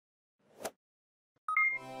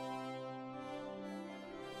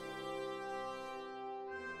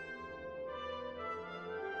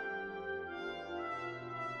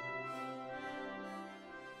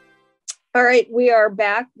All right, we are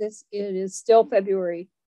back. It is still February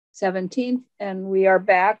 17th, and we are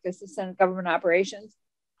back. This is Senate Government Operations.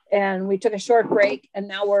 And we took a short break, and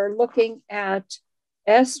now we're looking at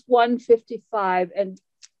S.155. And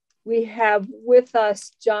we have with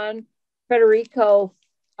us John Federico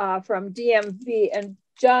from DMV. And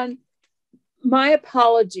John, my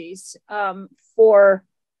apologies for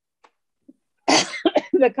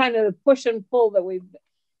the kind of push and pull that we've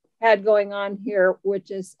had going on here, which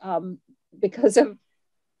is because of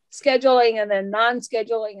scheduling and then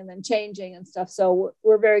non-scheduling and then changing and stuff. So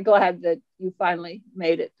we're very glad that you finally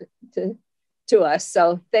made it to us.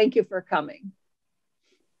 So thank you for coming.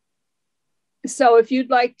 So if you'd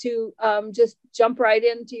like to just jump right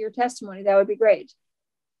into your testimony, that would be great.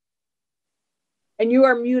 And you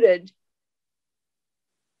are muted.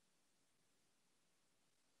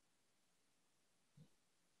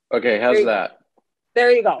 Okay, how's that?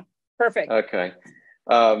 There you go. Perfect. Okay.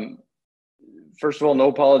 First of all, no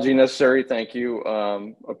apology necessary. Thank you.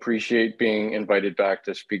 Appreciate being invited back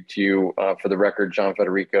to speak to you. For the record, John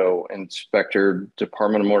Federico, Inspector,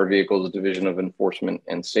 Department of Motor Vehicles, Division of Enforcement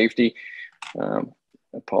and Safety.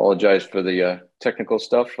 Apologize for the technical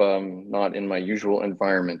stuff. Not in my usual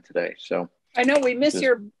environment today. So I know we miss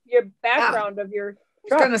your background of your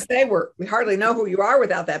truck. I was going to say we hardly know who you are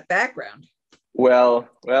without that background. Well,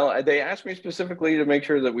 they asked me specifically to make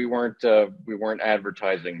sure that we weren't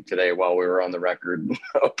advertising today while we were on the record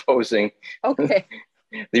opposing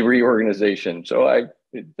the reorganization. So I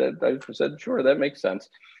said, sure, that makes sense.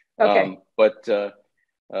 Okay. But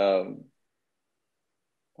I'm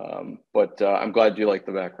glad you like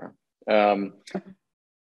the background.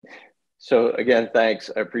 So again, thanks.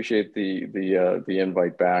 I appreciate the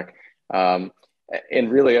invite back. And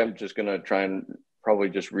really, I'm just going to try and probably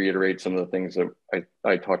just reiterate some of the things that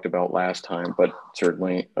I talked about last time, but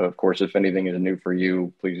certainly, of course, if anything is new for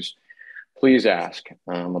you, please ask.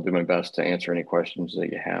 I'll do my best to answer any questions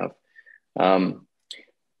that you have.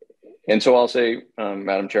 And so I'll say,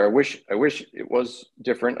 Madam Chair, I wish it was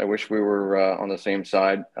different. I wish we were on the same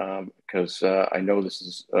side because I know this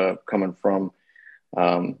is coming from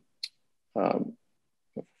a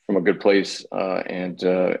good place, and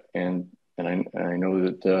I know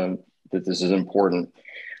that this is important.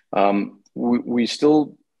 We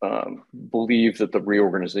still believe that the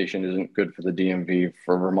reorganization isn't good for the DMV,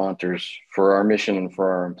 for Vermonters, for our mission, and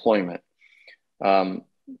for our employment.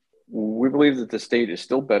 We believe that the state is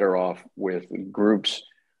still better off with groups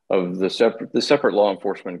of the separate law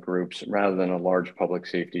enforcement groups rather than a large public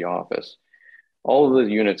safety office. All of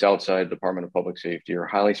the units outside the Department of Public Safety are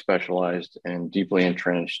highly specialized and deeply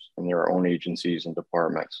entrenched in their own agencies and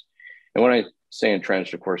departments. And when I say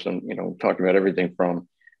entrenched, of course, I'm talking about everything from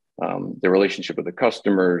the relationship with the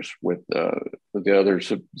customers, with the other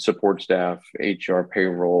support staff, HR,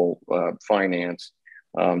 payroll, finance,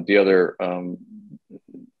 the other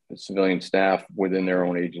civilian staff within their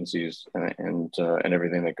own agencies, and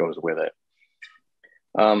everything that goes with it.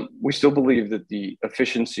 We still believe that the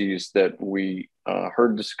efficiencies that we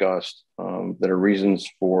heard discussed, that are reasons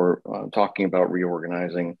for talking about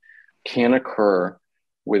reorganizing, can occur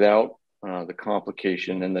without the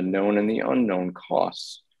complication and the known and the unknown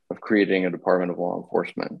costs of creating a Department of Law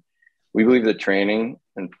Enforcement. We believe that training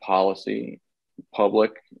and policy,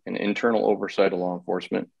 public and internal oversight of law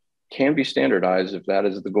enforcement can be standardized if that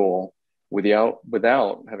is the goal, without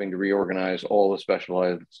having to reorganize all the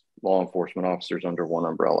specialized law enforcement officers under one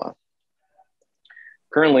umbrella.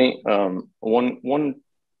 Currently,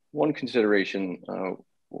 one consideration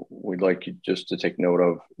we'd like you just to take note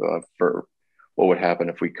of for what would happen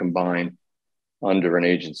if we combine under an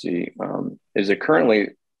agency is that currently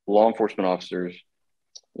law enforcement officers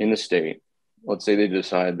in the state, let's say they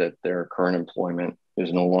decide that their current employment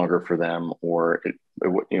is no longer for them, or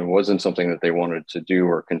it wasn't something that they wanted to do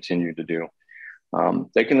or continue to do.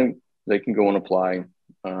 They can go and apply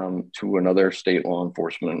to another state law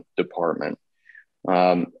enforcement department.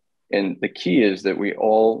 And the key is that we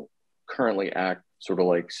all currently act sort of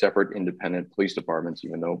like separate independent police departments,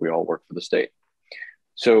 even though we all work for the state.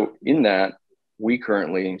 So in that, we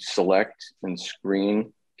currently select and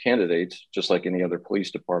screen candidates just like any other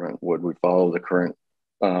police department would. We follow the current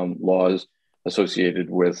laws associated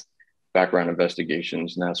with background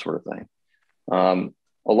investigations and that sort of thing.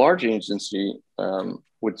 A large agency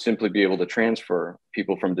would simply be able to transfer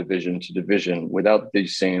people from division to division without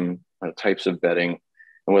these same types of vetting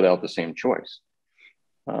and without the same choice.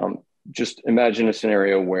 Just imagine a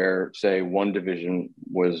scenario where, say, one division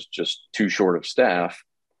was just too short of staff,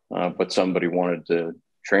 but somebody wanted to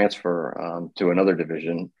transfer to another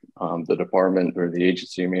division. The department or the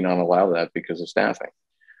agency may not allow that because of staffing.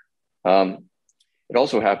 It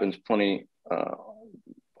also happens plenty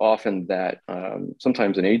often that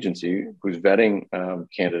sometimes an agency who's vetting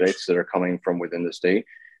candidates that are coming from within the state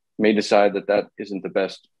may decide that that isn't the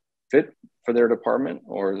best fit for their department,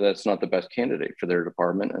 or that's not the best candidate for their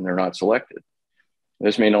department, and they're not selected.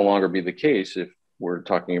 This may no longer be the case if we're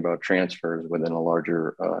talking about transfers within a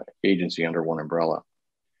larger agency under one umbrella.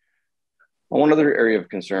 One other area of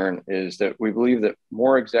concern is that we believe that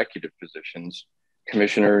more executive positions,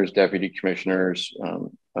 commissioners, deputy commissioners,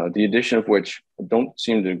 the addition of which don't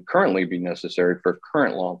seem to currently be necessary for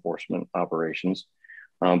current law enforcement operations,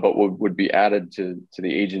 but would be added to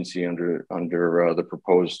the agency under the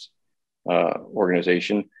proposed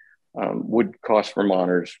organization, would cost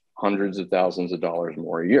Vermonters hundreds of thousands of dollars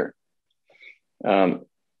more a year.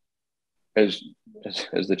 As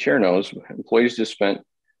the chair knows, employees just spent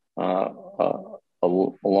a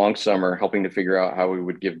long summer helping to figure out how we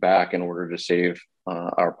would give back in order to save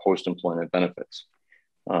our post-employment benefits.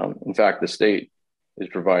 In fact, the state is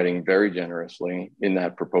providing very generously in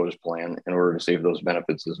that proposed plan in order to save those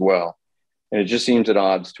benefits as well. And it just seems at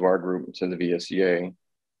odds to our group, to the VSEA,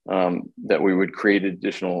 that we would create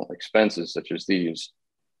additional expenses such as these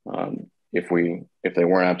if they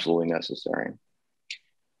weren't absolutely necessary.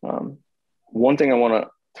 One thing I want to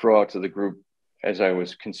throw out to the group as I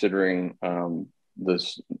was considering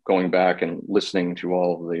this, going back and listening to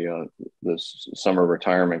all of the summer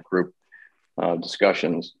retirement group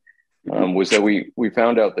discussions, was that we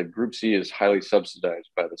found out that Group C is highly subsidized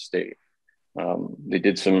by the state. They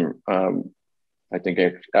did some, I think,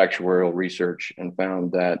 actuarial research and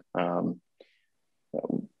found that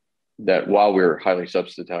that while we were highly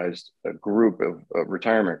subsidized, a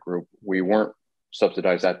retirement group, we weren't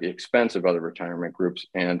subsidized at the expense of other retirement groups,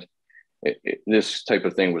 and this type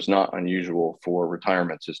of thing was not unusual for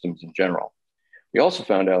retirement systems in general. We also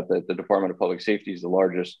found out that the Department of Public Safety is the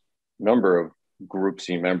largest number of Group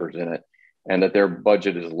C members in it, and that their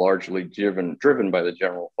budget is largely driven by the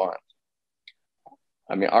general fund.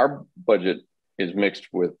 I mean, our budget is mixed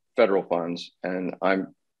with federal funds, and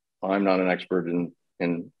I'm not an expert in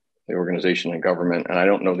the organization and government, and I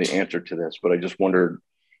don't know the answer to this, but I just wondered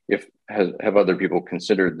have other people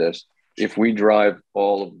considered this. If we drive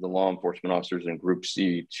all of the law enforcement officers in Group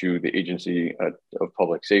C to the Agency of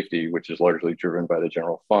Public Safety, which is largely driven by the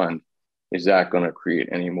general fund, is that going to create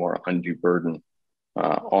any more undue burden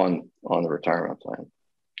on the retirement plan?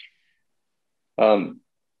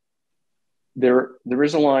 There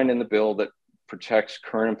is a line in the bill that protects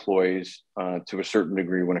current employees to a certain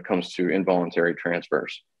degree when it comes to involuntary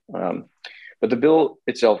transfers. But the bill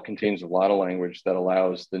itself contains a lot of language that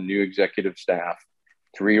allows the new executive staff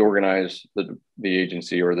to reorganize the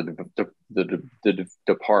agency or the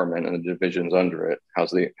department and the divisions under it,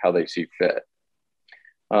 how they see fit.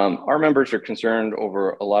 Our members are concerned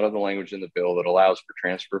over a lot of the language in the bill that allows for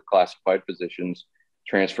transfer of classified positions,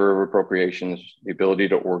 transfer of appropriations, the ability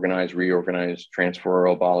to organize, reorganize, transfer or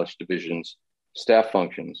abolish divisions, staff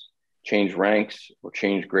functions, change ranks or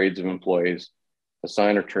change grades of employees,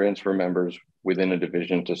 assign or transfer members within a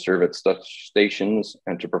division to serve at such stations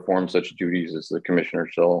and to perform such duties as the commissioner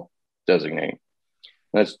shall designate.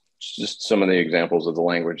 And that's just some of the examples of the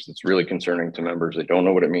language that's really concerning to members. They don't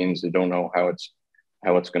know what it means. They don't know how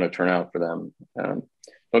it's going to turn out for them.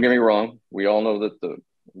 Don't get me wrong. We all know that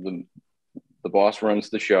the boss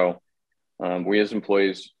runs the show. We as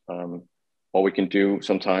employees, all we can do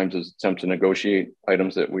sometimes is attempt to negotiate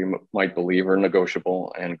items that we might believe are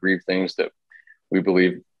negotiable and grieve things that we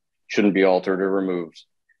believe shouldn't be altered or removed.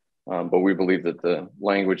 But we believe that the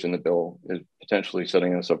language in the bill is potentially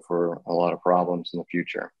setting us up for a lot of problems in the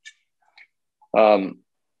future. And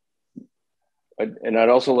I'd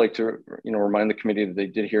also like to, remind the committee that they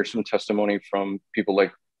did hear some testimony from people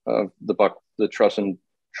like the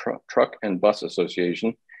Truck and Bus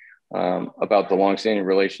Association about the longstanding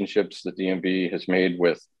relationships that DMV has made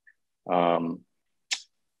with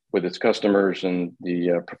its customers and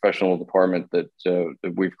the professional department that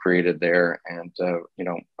we've created there. And,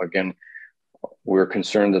 again, we're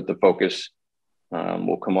concerned that the focus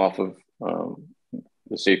will come off of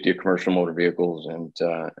the safety of commercial motor vehicles,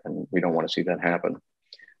 and we don't want to see that happen.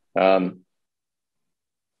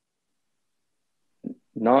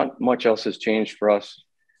 Not much else has changed for us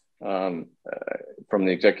from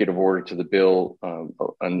the executive order to the bill,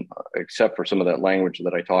 except for some of that language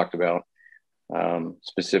that I talked about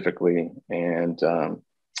specifically, and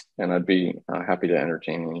I'd be happy to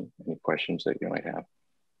entertain any questions that you might have.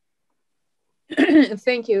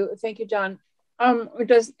 Thank you, John.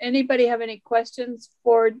 Does anybody have any questions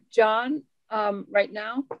for John right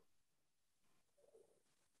now?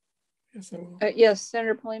 Yes, I will. Yes,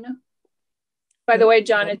 Senator Polino. By the way,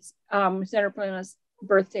 John, it's Senator Plano's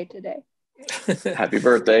birthday today. Happy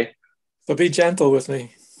birthday. So be gentle with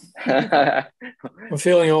me. I'm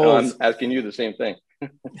feeling old. No, I'm asking you the same thing.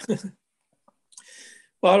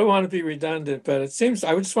 Well, I don't want to be redundant, but it seems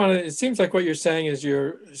like what you're saying is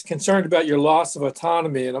you're concerned about your loss of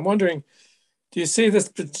autonomy. And I'm wondering, do you see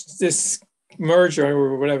this merger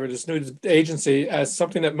or whatever, this new agency, as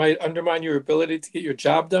something that might undermine your ability to get your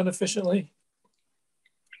job done efficiently?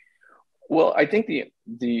 Well, I think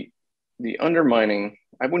the undermining,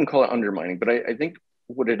 I wouldn't call it undermining, but I think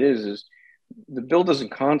what it is the bill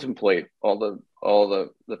doesn't contemplate all the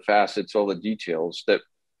facets, all the details that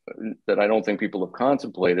I don't think people have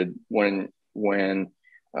contemplated when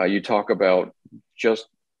you talk about just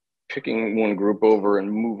picking one group over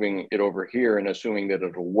and moving it over here and assuming that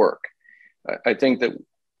it'll work. I think that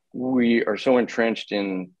we are so entrenched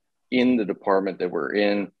in the department that we're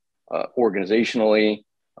in organizationally,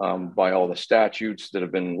 by all the statutes that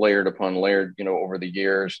have been layered upon layered, over the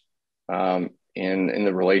years, and in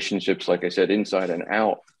the relationships, like I said, inside and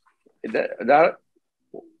out. That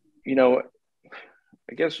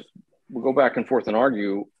I guess we'll go back and forth and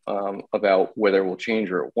argue about whether it will change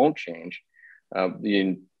or it won't change.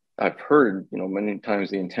 I've heard, many times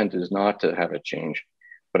the intent is not to have it change,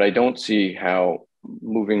 but I don't see how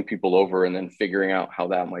moving people over and then figuring out how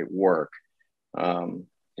that might work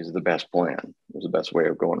is the best plan, is the best way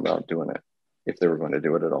of going about doing it, if they were going to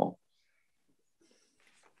do it at all.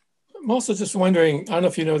 I'm also just wondering, I don't know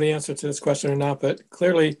if you know the answer to this question or not, but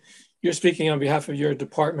clearly you're speaking on behalf of your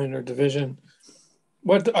department or division.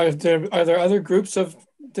 What are there other groups of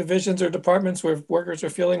divisions or departments where workers are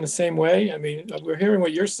feeling the same way? I mean, we're hearing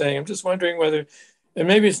what you're saying. I'm just wondering whether, and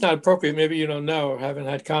maybe it's not appropriate, maybe you don't know or haven't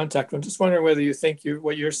had contact. I'm just wondering whether you think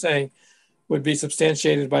what you're saying would be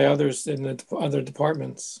substantiated by others in the other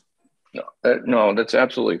departments. No, that's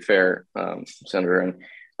absolutely fair, Senator.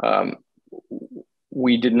 And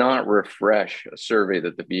we did not refresh a survey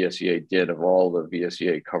that the VSEA did of all the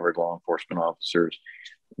VSEA covered law enforcement officers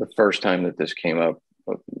the first time that this came up,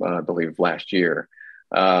 I believe last year.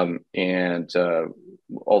 And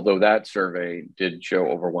although that survey did show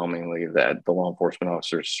overwhelmingly that the law enforcement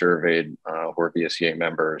officers surveyed who are VSEA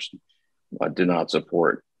members did not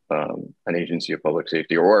support an agency of public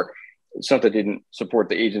safety, or something didn't support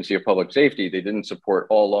the agency of public safety. They didn't support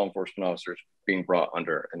all law enforcement officers being brought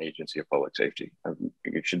under an agency of public safety.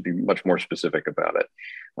 It should be much more specific about it.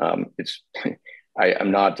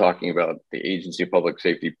 I'm not talking about the agency of public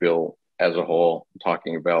safety bill as a whole. I'm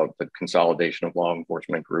talking about the consolidation of law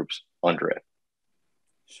enforcement groups under it.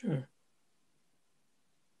 Sure.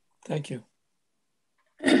 Thank you.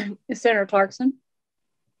 Senator Clarkson.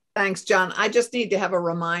 Thanks, John. I just need to have a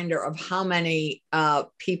reminder of how many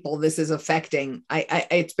people this is affecting.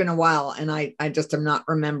 It's been a while and I just am not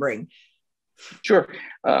remembering. Sure.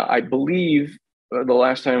 I believe the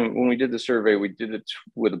last time when we did the survey, we did it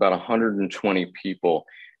with about 120 people.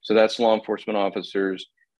 So that's law enforcement officers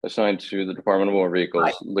assigned to the Department of Motor Vehicles,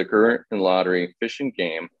 right, liquor and lottery, fish and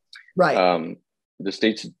game, right? The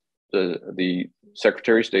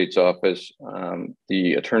Secretary of State's office,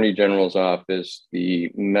 the Attorney General's office,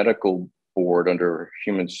 the medical board under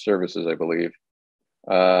Human Services, I believe.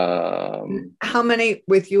 How many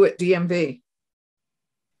with you at DMV?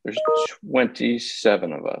 There's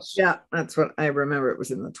 27 of us. Yeah, that's what I remember. It was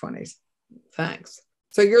in the 20s. Thanks.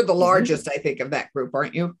 So you're the largest, I think, of that group,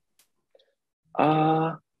 aren't you?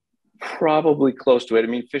 Probably close to it. I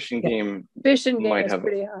mean, fish and game. Fish and game is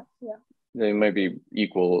pretty high. Yeah. They might be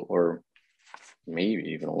equal or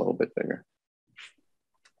maybe even a little bit bigger.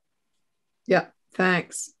 Yeah,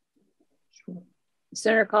 thanks.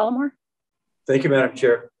 Senator Collmore. Thank you, Madam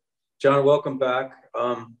Chair. John, welcome back.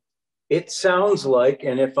 It sounds like,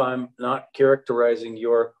 and if I'm not characterizing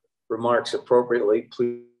your remarks appropriately,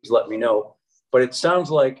 please let me know, but it sounds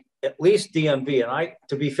like at least DMV, and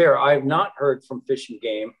to be fair, I've not heard from Fish and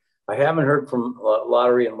Game. I haven't heard from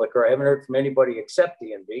Lottery and Liquor. I haven't heard from anybody except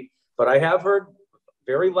DMV, but I have heard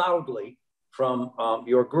very loudly from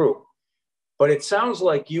your group. But it sounds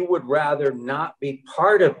like you would rather not be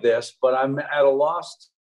part of this, but I'm at a loss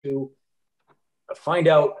to find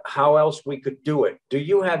out how else we could do it. Do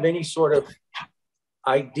you have any sort of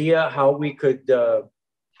idea how we could, I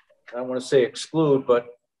don't want to say exclude, but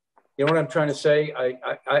you know what I'm trying to say?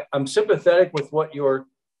 I'm sympathetic with what your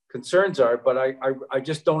concerns are, but I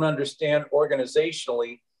just don't understand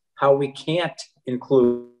organizationally how we can't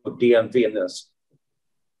include DMV in this.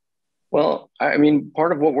 Well, I mean,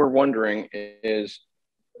 part of what we're wondering is,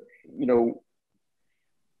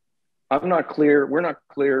 I'm not clear. We're not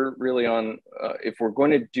clear really on if we're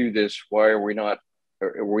going to do this. Why are we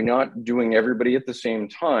not doing everybody at the same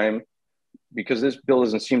time? because this bill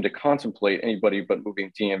doesn't seem to contemplate anybody but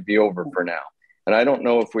moving DMV over for now. And I don't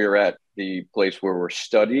know if we're at the place where we're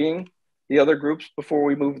studying the other groups before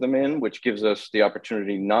we move them in, which gives us the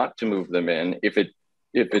opportunity not to move them in if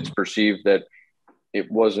it's perceived that it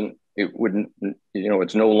wouldn't,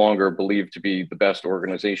 it's no longer believed to be the best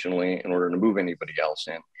organizationally in order to move anybody else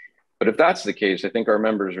in. But if that's the case, I think our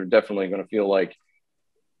members are definitely going to feel like,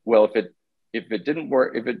 well, if it didn't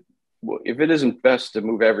work, if it isn't best to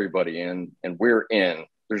move everybody in and we're in,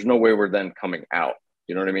 there's no way we're then coming out.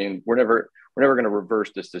 You know what I mean? We're never going to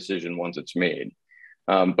reverse this decision once it's made.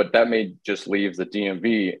 But that may just leave the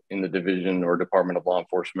DMV in the division or Department of Law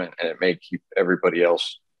Enforcement, and it may keep everybody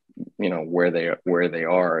else, where they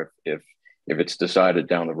are if it's decided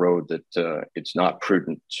down the road that it's not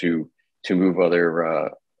prudent to move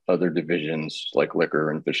other divisions like liquor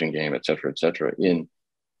and fish and game, et cetera, in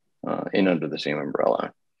under the same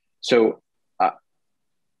umbrella. So I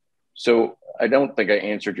don't think I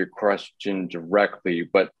answered your question directly,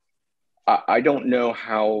 but I don't know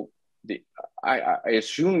how I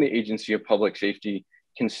assume the Agency of Public Safety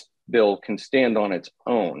bill can stand on its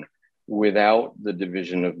own without the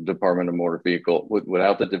division of Department of Motor Vehicle,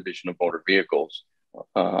 without the division of motor vehicles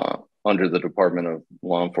under the Department of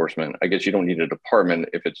Law Enforcement. I guess you don't need a department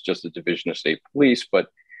if it's just a division of state police, but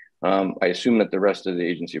I assume that the rest of the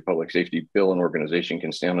Agency of Public Safety bill and organization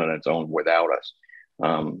can stand on its own without us,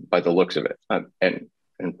 by the looks of it. And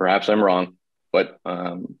perhaps I'm wrong, but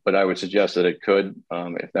I would suggest that it could,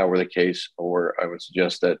 if that were the case, or I would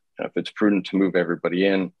suggest that if it's prudent to move everybody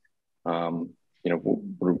in,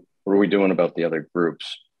 what are we doing about the other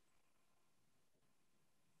groups?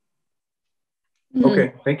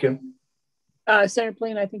 Okay, thank you. Senator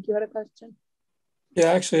Pline, I think you had a question.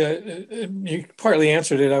 Yeah, actually, you partly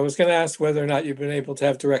answered it. I was going to ask whether or not you've been able to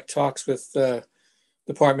have direct talks with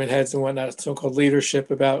department heads and whatnot, so-called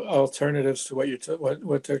leadership, about alternatives to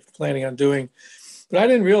what they're planning on doing. But I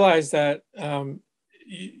didn't realize that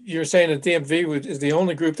you're saying that DMV is the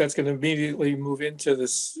only group that's going to immediately move into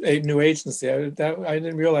this new agency. I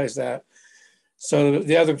didn't realize that. So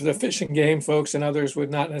the fish and game folks and others would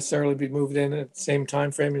not necessarily be moved in at the same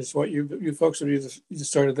time frame as what you folks would be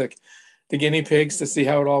just sort of the guinea pigs to see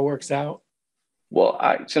how it all works out. Well,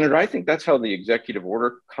 Senator, I think that's how the executive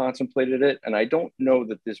order contemplated it, and I don't know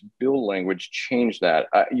that this bill language changed that.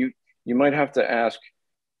 You might have to ask.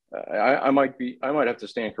 I might have to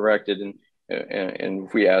stand corrected, and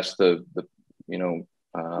if we ask maybe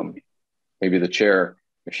the chair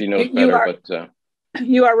if she knows better.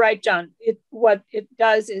 You are right, John. What it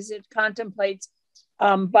does is it contemplates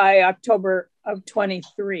by October of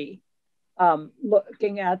 23,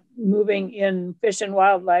 looking at moving in fish and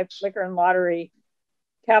wildlife, liquor and lottery,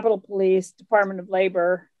 Capitol Police, Department of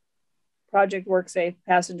Labor, Project WorkSafe,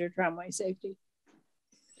 passenger tramway safety.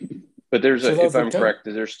 But there's if I'm correct,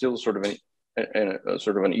 there's still sort of an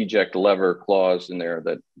eject lever clause in there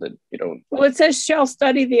that Well, it says shall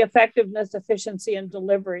study the effectiveness, efficiency, and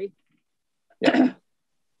delivery. Yeah.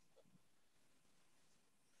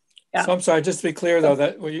 Yeah. So I'm sorry, just to be clear though,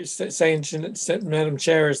 that what you're saying, Madam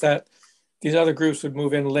Chair, is that these other groups would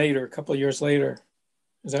move in later, a couple of years later.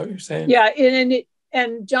 Is that what you're saying? Yeah,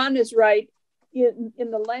 and John is right. In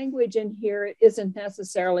the language in here, it isn't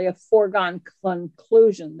necessarily a foregone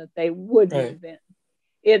conclusion that they would move in.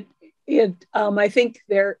 I think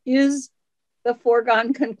there is the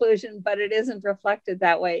foregone conclusion, but it isn't reflected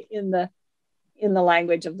that way in the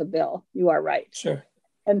language of the bill. You are right. Sure.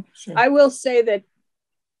 And I will say that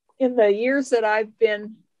in the years that I've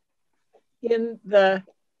been in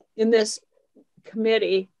this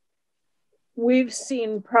committee, we've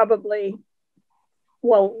seen probably,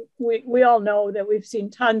 well, we all know that we've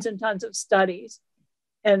seen tons and tons of studies,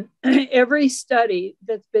 and every study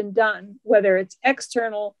that's been done, whether it's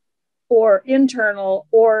external or internal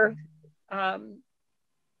or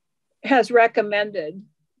has recommended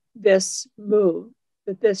this move,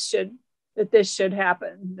 that this should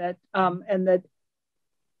happen, that and that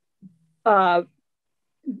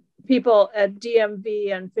people at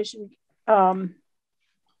DMV and fish and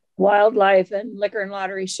wildlife and liquor and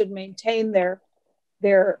lottery should maintain their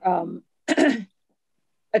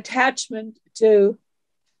attachment to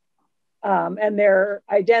and their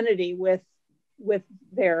identity with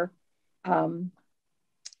their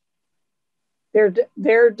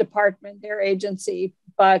department, their agency,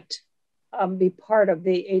 but be part of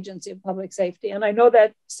the Agency of Public Safety. And I know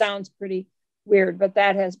that sounds pretty weird, but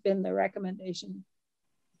that has been the recommendation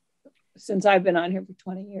since I've been on here for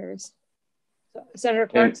 20 years. So, Senator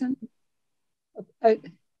Clarkson?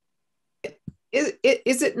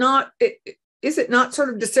 Is it not sort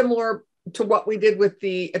of dissimilar to what we did with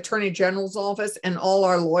the Attorney General's office and all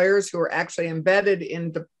our lawyers who are actually embedded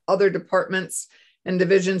in the other departments and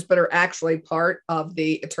divisions, but are actually part of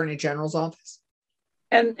the Attorney General's office?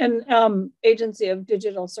 And Agency of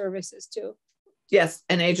Digital Services too. Yes,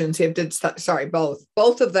 an Agency of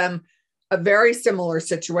both of them, a very similar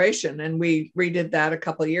situation. And we redid that a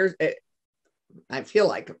couple of years, I feel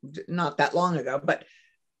like not that long ago, but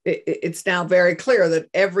it's now very clear that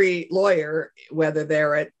every lawyer, whether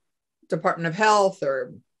they're at Department of Health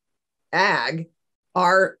or Ag,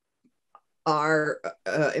 are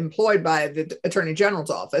employed by the Attorney General's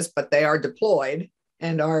office, but they are deployed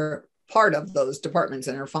and are part of those departments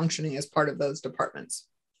and are functioning as part of those departments.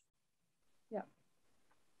 Yeah.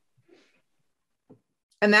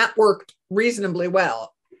 And that worked reasonably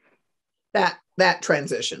well, that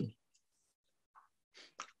transition,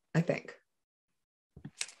 I think.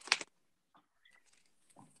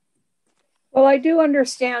 Well, I do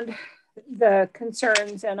understand the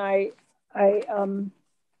concerns, and I and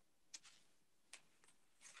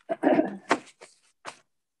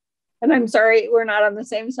I'm sorry we're not on the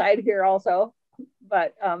same side here also,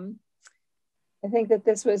 but I think that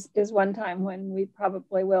this is one time when we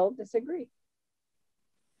probably will disagree.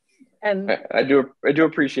 And I do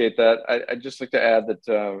appreciate that. I'd just like to add that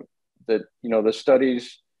that the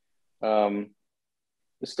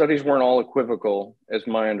studies weren't all equivocal, as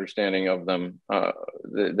my understanding of them.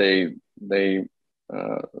 They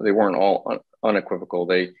weren't all unequivocal.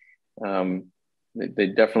 They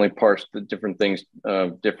definitely parsed the different things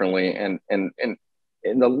differently. And in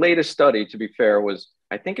the latest study, to be fair,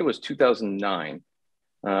 I think it was 2009,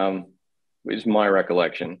 is my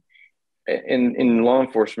recollection. In law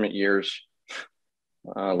enforcement years,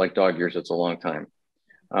 like dog years, it's a long time.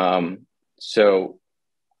 So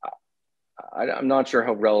I'm not sure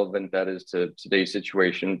how relevant that is to today's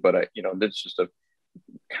situation, but that's just a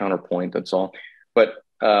counterpoint. That's all. But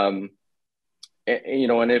and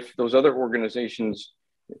if those other organizations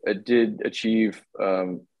did achieve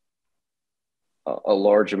a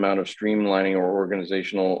large amount of streamlining or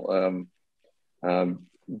organizational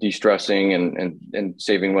de-stressing and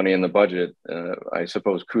saving money in the budget, I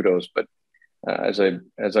suppose kudos. But as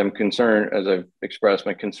I'm concerned, as I've expressed,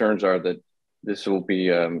 my concerns are that this will be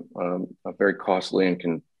a very costly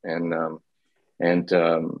and a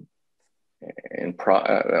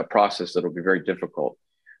process that will be very difficult.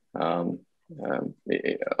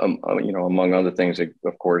 Among other things,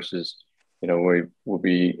 of course, is we will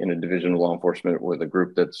be in a division of law enforcement with a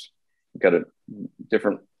group that's got a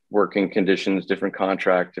different working conditions, different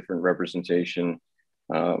contract, different representation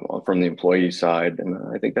from the employee side, and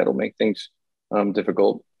I think that'll make things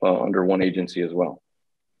difficult under one agency as well,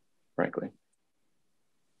 frankly.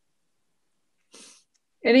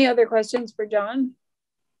 Any other questions for John?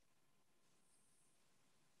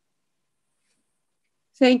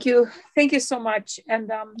 Thank you so much.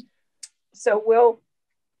 And so we'll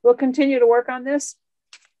continue to work on this,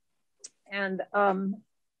 and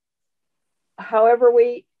however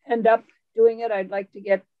we end up doing it, I'd like to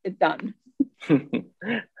get it done. I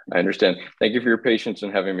understand. Thank you for your patience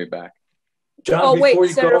and having me back. John, wait,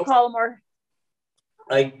 Senator Palomar.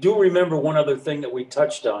 I do remember one other thing that we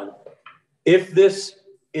touched on. If this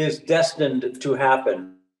is destined to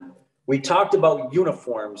happen, we talked about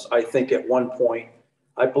uniforms, I think, at one point.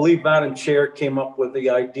 I believe Madam Chair came up with the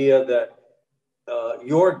idea that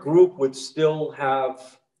your group would still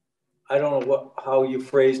have, I don't know how you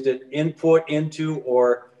phrased it, input into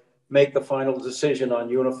or make the final decision on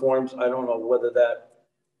uniforms. I don't know whether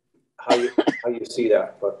how you see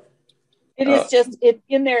that, but. It is just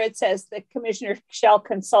in there. It says the commissioner shall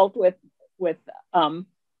consult with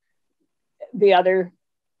the other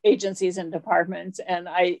agencies and departments, and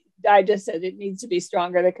I just said it needs to be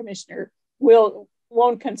stronger. The commissioner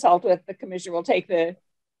won't consult with the commissioner. Will take the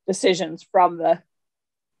decisions from the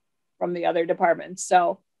other departments.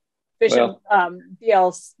 So,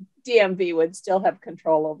 DMV would still have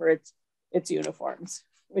control over its uniforms,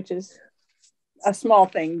 which is a small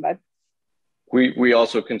thing, but. We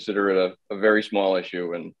also consider it a very small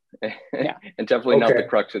issue, and yeah. and definitely not the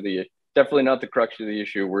crux of the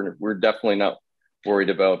issue. We're definitely not worried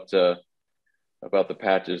about the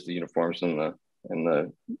patches, the uniforms, and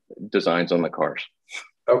the designs on the cars.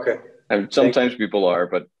 Okay. And sometimes people are,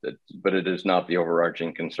 but it is not the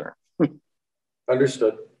overarching concern.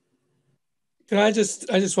 Understood. Can I just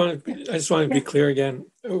want to be clear again.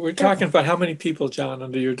 We're talking about how many people, John,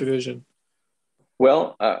 under your division?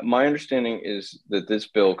 Well, my understanding is that this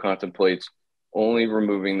bill contemplates only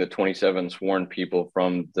removing the 27 sworn people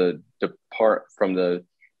from the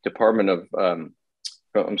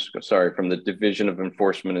Division of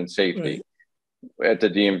Enforcement and Safety. at the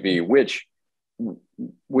DMV, which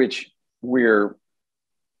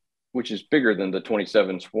is bigger than the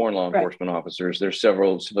 27 sworn law enforcement officers. There's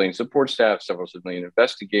several civilian support staff, several civilian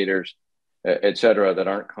investigators, et cetera, that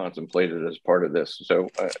aren't contemplated as part of this. So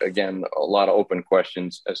again, a lot of open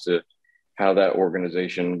questions as to how that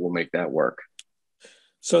organization will make that work.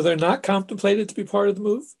 So they're not contemplated to be part of the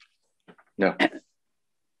move? No.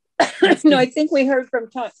 No, I think we heard from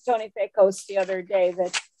Tony Pecos the other day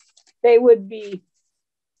that they would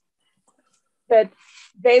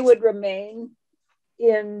remain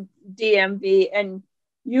in DMV and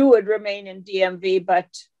you would remain in DMV, but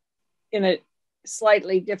in a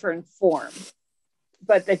slightly different form,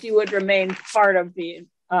 but that you would remain part of the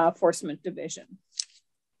enforcement division.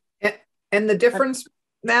 And the difference,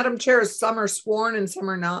 Madam Chair, is some are sworn and some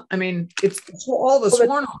are not. I mean, it's all the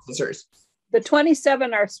sworn officers. The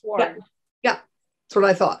 27 are sworn. Yeah, that's what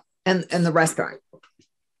I thought. And the rest aren't.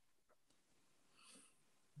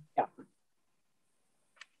 Yeah.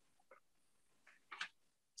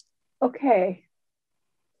 Okay.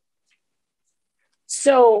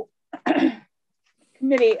 So,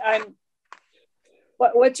 committee,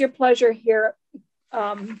 what's your pleasure here?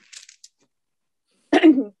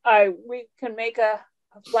 We can make a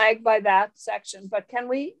flag by that section, but can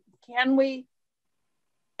we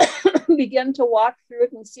begin to walk through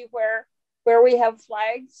it and see where we have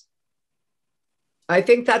flags? I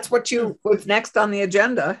think that's what was next on the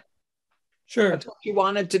agenda. Sure. That's what you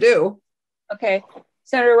wanted to do. Okay.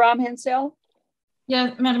 Senator Ram Hinsdale?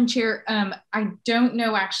 Yeah, Madam Chair, I don't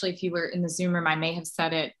know actually if you were in the Zoom room. I may have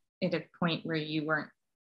said it at a point where you weren't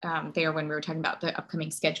there when we were talking about the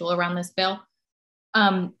upcoming schedule around this bill.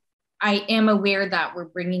 I am aware that we're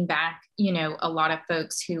bringing back, a lot of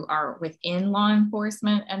folks who are within law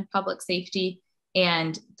enforcement and public safety,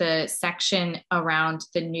 and the section around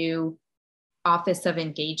the new Office of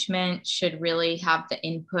Engagement should really have the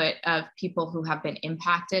input of people who have been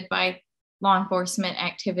impacted by law enforcement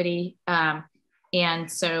activity.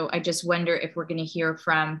 And so I just wonder if we're going to hear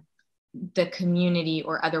from the community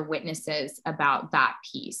or other witnesses about that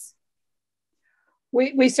piece.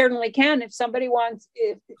 We certainly can. If somebody wants,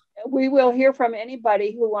 we will hear from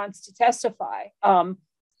anybody who wants to testify.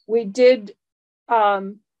 We did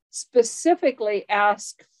specifically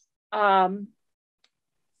ask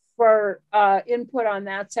for input on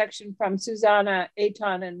that section from Susanna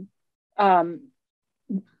Aton and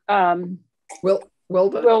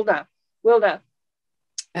Wilda.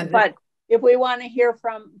 But if we want to hear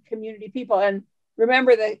from community people, and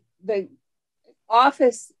remember the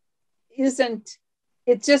office isn't,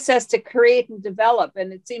 it just has to create and develop.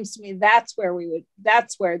 And it seems to me that's where you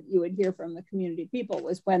would hear from the community people,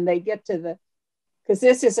 was when they get to because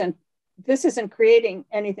this isn't creating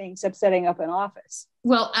anything except setting up an office.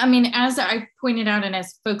 Well, I mean, as I pointed out, and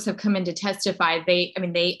as folks have come in to testify,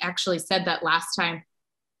 they actually said that last time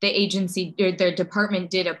the agency or their department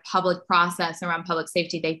did a public process around public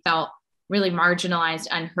safety, they felt really marginalized,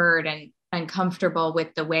 unheard, and uncomfortable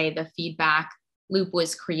with the way the feedback loop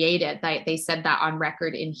was created. They said that on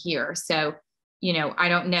record in here. So, I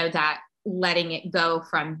don't know that letting it go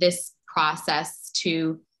from this process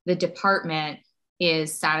to the department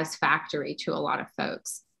is satisfactory to a lot of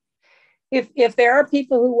folks. If there are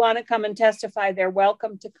people who want to come and testify, they're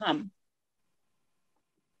welcome to come.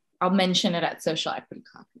 I'll mention it at Social Equity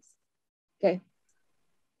Caucus. Okay.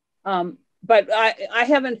 But I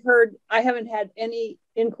haven't had any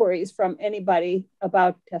inquiries from anybody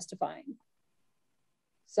about testifying.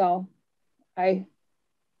 So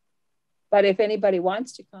but if anybody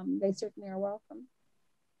wants to come, they certainly are welcome.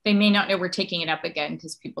 They may not know we're taking it up again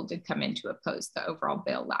because people did come in to oppose the overall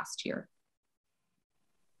bill last year.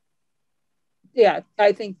 Yeah,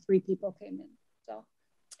 I think 3 people came in. So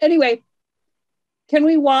anyway, can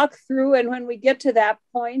we walk through, and when we get to that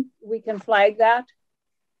point, we can flag that?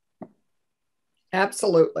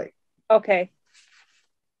 Absolutely. Okay.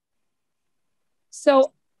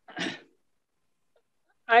 So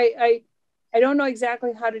I don't know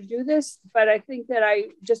exactly how to do this, but I think that I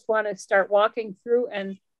just want to start walking through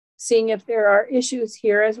and seeing if there are issues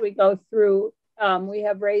here as we go through. We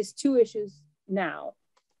have raised 2 issues now,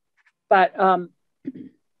 but does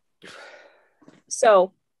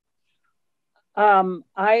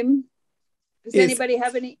anybody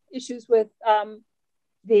have any issues with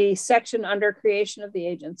the section under creation of the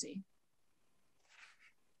agency?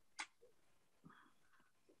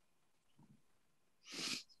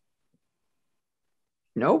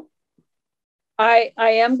 Nope. I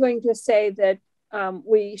am going to say that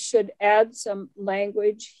we should add some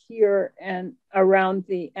language here and around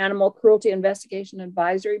the Animal Cruelty Investigation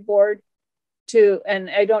Advisory Board and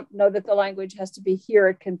I don't know that the language has to be here.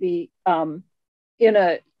 It can be in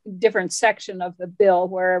a different section of the bill,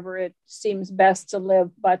 wherever it seems best to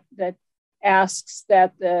live, but that asks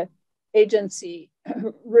that the agency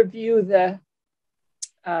review the,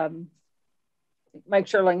 Mike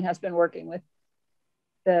Sherling has been working with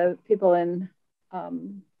the people in,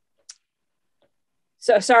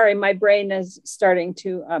 so sorry, my brain is starting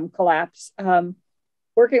to collapse.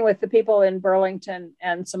 Working with the people in Burlington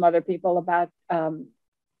and some other people about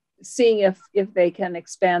seeing if they can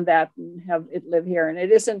expand that and have it live here. And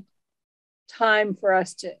it isn't time for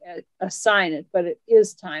us to assign it, but it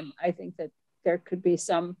is time. I think that there could be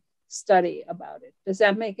some study about it. Does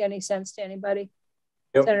that make any sense to anybody?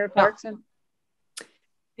 Yep. Senator Clarkson?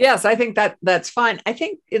 Yes, I think that's fine. I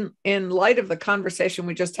think in light of the conversation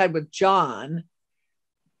we just had with John,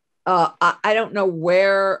 I don't know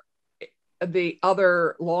where the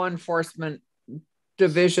other law enforcement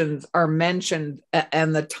divisions are mentioned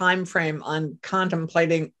and the time frame on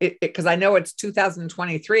contemplating it, because I know it's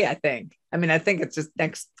 2023. I think it's just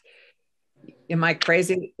next. Am I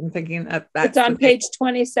crazy in thinking that that's on page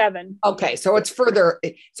 27? Okay, so it's further.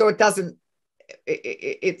 So it doesn't.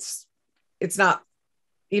 It's not,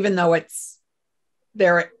 even though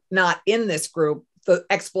they're not in this group. The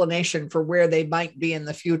explanation for where they might be in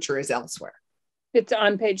the future is elsewhere. It's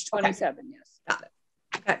on page 27. Okay. Yes. Got it.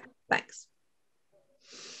 Okay. Thanks.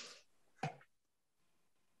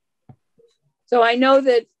 So I know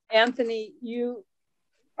that, Anthony,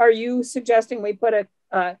 are you suggesting we put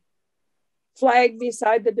a flag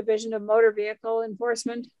beside the Division of Motor Vehicle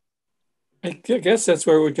Enforcement? I guess that's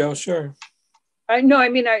where it would go, sure. No, I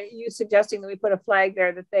mean, are you suggesting that we put a flag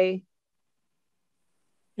there that they...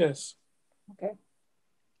 Yes. Okay.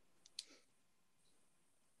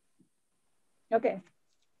 Okay.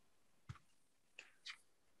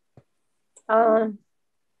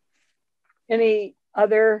 Any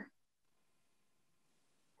other?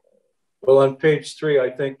 Well, on page 3, I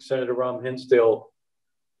think Senator Rom Hinsdale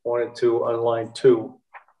wanted to, on line 2.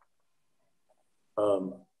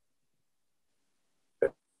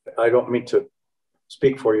 I don't mean to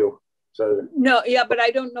speak for you, Senator. No, yeah, but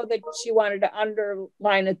I don't know that she wanted to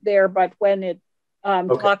underline it there, but when it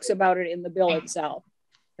talks about it in the bill itself.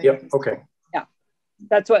 Yep. Okay. Yeah,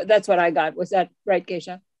 that's what I got. Was that right,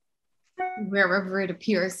 Keisha? Wherever it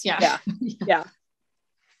appears, yeah. Yeah, yeah.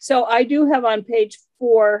 So I do have on page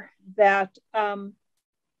 4 that the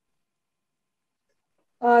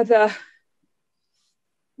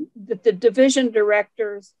division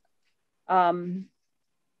directors a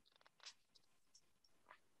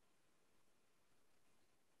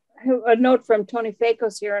note from Tony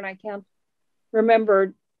Fakos here, and I can't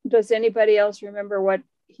remember. Does anybody else remember what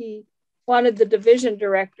he wanted the division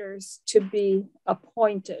directors to be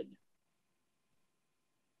appointed?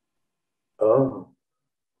 Oh.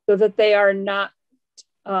 So that they are not,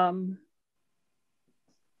 I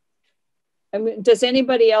mean, does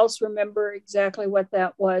anybody else remember exactly what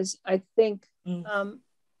that was? I think,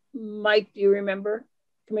 Mike, do you remember?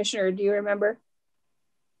 Commissioner, do you remember?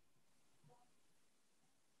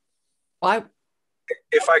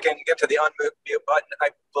 If I can get to the unmute button, I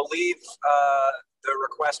believe the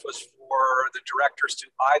request was for the directors to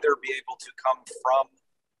either be able to come from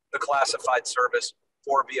the classified service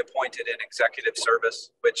or be appointed in executive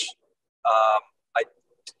service, which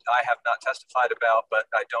I have not testified about, but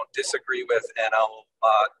I don't disagree with, and I'll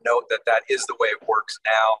note that is the way it works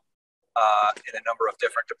now in a number of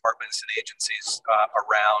different departments and agencies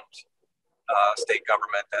around state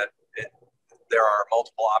government, that there are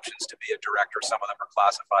multiple options to be a director. Some of them are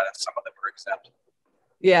classified and some of them are exempt.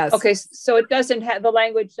 Yes. Okay, so it doesn't have, the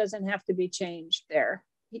language doesn't have to be changed there.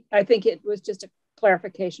 I think it was just a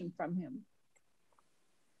clarification from him.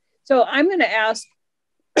 So I'm going to ask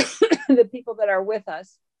the people that are with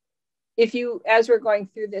us, if you, as we're going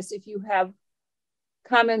through this, if you have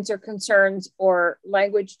comments or concerns or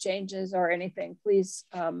language changes or anything, please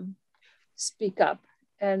speak up.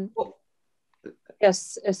 And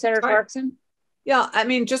yes, Senator Clarkson? Yeah, I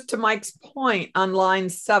mean, just to Mike's point, on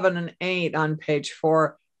lines 7 and 8 on page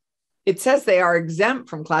 4, it says they are exempt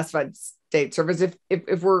from classified state service.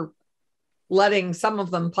 If we're letting some of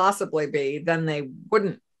them possibly be, then they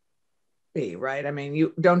wouldn't be, right? I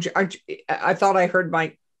mean, I thought I heard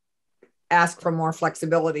Mike ask for more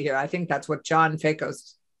flexibility here. I think that's what John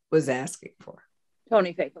Fakos was asking for.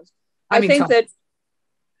 Tony Fakos. I think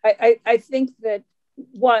that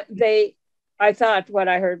I thought what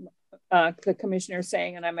I heard the commissioner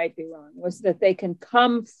saying, and I might be wrong, was that they can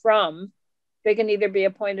either be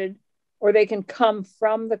appointed or they can come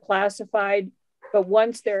from the classified, but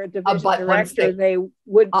once they're a division director, they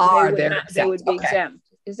would be exempt.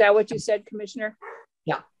 Is that what you said, Commissioner?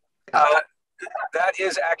 Yeah. That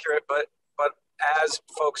is accurate, but as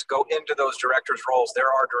folks go into those directors' roles, there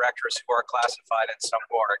are directors who are classified and some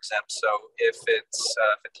who are exempt. So if it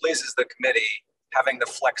pleases the committee, having the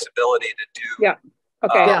flexibility to do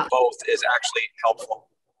both is actually helpful.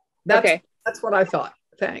 That's what I thought.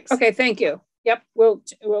 Thanks. Okay, thank you. Yep, we'll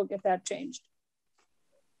get that changed.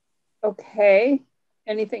 Okay,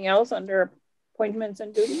 anything else under appointments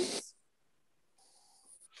and duties?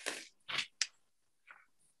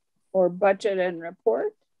 Or budget and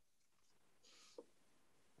report?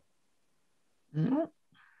 Mm-hmm.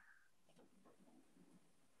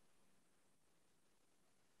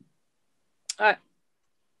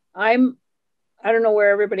 I don't know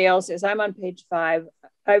where everybody else is. I'm on page 5.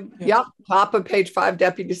 Yep, top of page 5,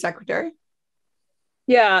 Deputy Secretary.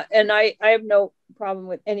 Yeah, and I have no problem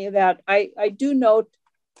with any of that. I do note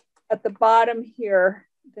at the bottom here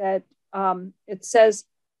that it says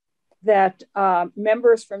that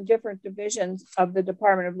members from different divisions of the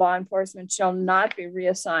Department of Law Enforcement shall not be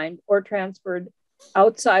reassigned or transferred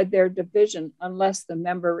outside their division unless the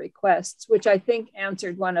member requests, which I think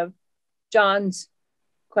answered one of John's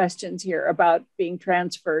questions here about being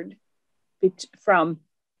transferred from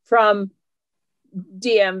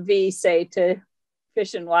DMV, say, to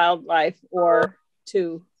Fish and Wildlife or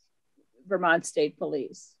to Vermont State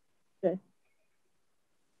Police.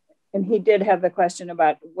 And he did have the question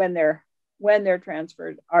about when they're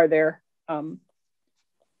transferred, are there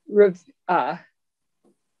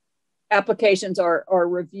applications or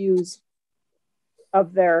reviews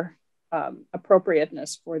of their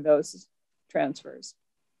appropriateness for those transfers.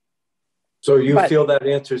 So you feel that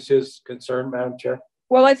answers his concern, Madam Chair?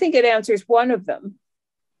 Well, I think it answers one of them.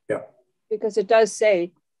 Yeah. Because it does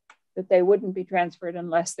say that they wouldn't be transferred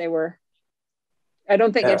unless they were, I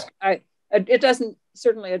don't think it doesn't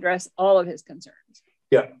certainly address all of his concerns.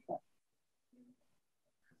 Yeah.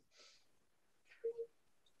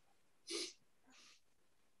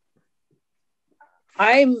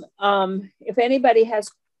 I'm, if anybody has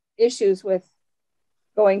issues with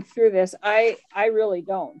going through this, I really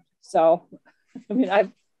don't. So, I mean,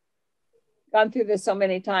 I've gone through this so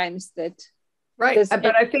many times that. Right,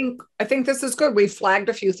 but I think this is good. We've flagged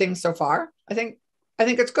a few things so far. I think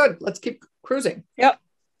it's good. Let's keep cruising. Yep,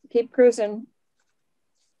 keep cruising.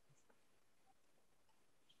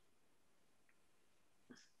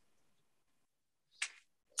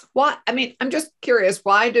 Why? I mean, I'm just curious.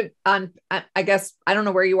 Why did I guess I don't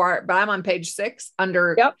know where you are, but I'm on page 6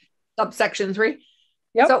 under subsection 3.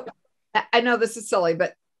 Yep. So I know this is silly,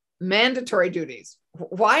 but mandatory duties.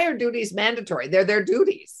 Why are duties mandatory? They're their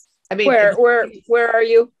duties. I mean, where are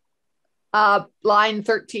you? Line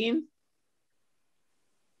 13.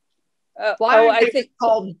 Why are they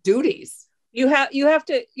called duties? You have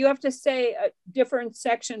to say a different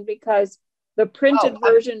section because the printed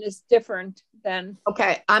version is different than.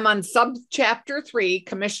 Okay, I'm on subchapter 3,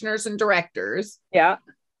 commissioners and directors. Yeah.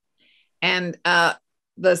 And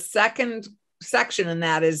the second section in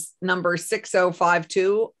that is number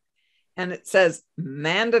 6052, and it says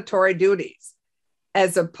mandatory duties,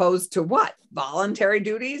 as opposed to what? Voluntary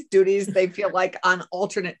duties they feel like on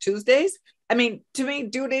alternate Tuesdays. I mean, to me,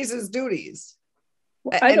 duties is duties.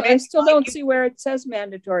 I still don't see where it says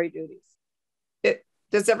mandatory duties.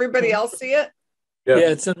 Does everybody else see it? Yeah,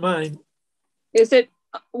 it's in mine. Is it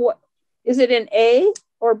what? Is it in A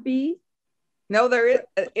or B? No, there is.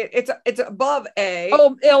 It's above A.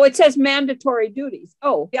 Oh, it says mandatory duties.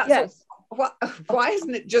 Oh, yeah, yes. So why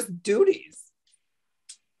isn't it just duties?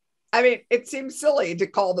 I mean, it seems silly to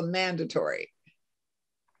call them mandatory.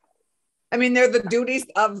 I mean, they're the duties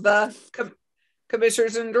of the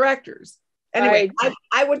commissioners and directors. Anyway,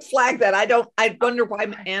 I would flag that. I wonder why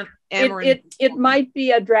Ameren. It might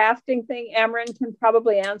be a drafting thing. Ameren can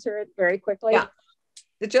probably answer it very quickly. Yeah,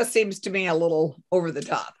 it just seems to me a little over the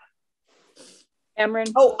top.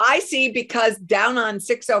 Ameren. Oh, I see, because down on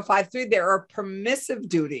 6053, there are permissive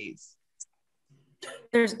duties.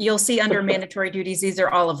 You'll see under mandatory duties, these are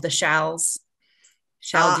all of the shalls.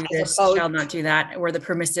 Shall do this, shall not do that, where the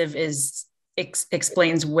permissive is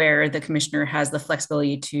explains where the commissioner has the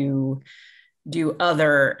flexibility to do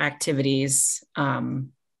other activities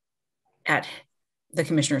at the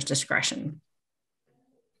commissioner's discretion.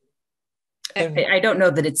 I don't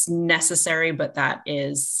know that it's necessary, but that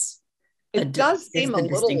is it does seem a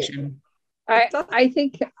little distinction. I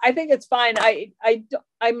think it's fine. I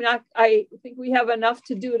think we have enough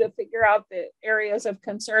to do to figure out the areas of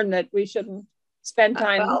concern that we shouldn't spend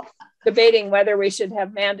time debating whether we should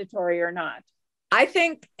have mandatory or not. I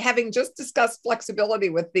think, having just discussed flexibility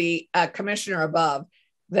with the commissioner above,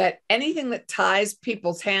 that anything that ties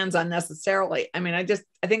people's hands unnecessarily, I mean, I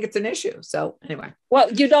think it's an issue. So anyway.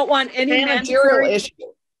 Well, you don't want any managerial issue.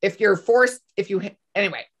 if you're forced,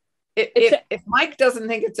 anyway, if Mike doesn't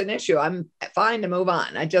think it's an issue, I'm fine to move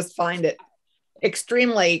on. I just find it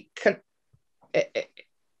extremely,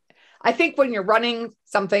 I think when you're running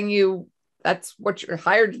something, that's what you're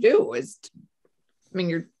hired to do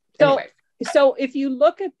anyway. So if you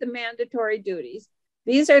look at the mandatory duties,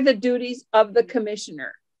 these are the duties of the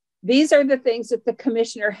commissioner. These are the things that the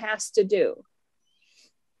commissioner has to do.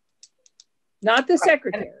 Not the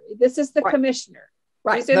secretary. This is the commissioner.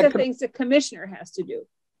 Right. These are the things the commissioner has to do.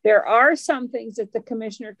 There are some things that the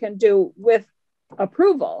commissioner can do with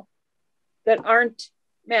approval that aren't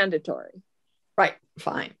mandatory. Right.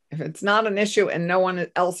 Fine. If it's not an issue and no one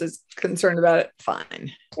else is concerned about it,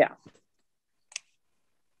 fine. Yeah.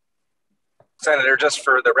 Senator, just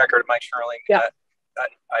for the record, Mike Sherling, yeah.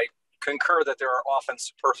 I concur that there are often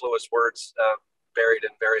superfluous words buried in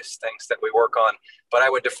various things that we work on, but I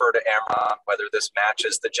would defer to Amra whether this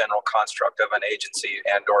matches the general construct of an agency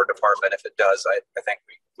and or department. If it does, I think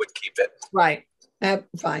we would keep it. Right.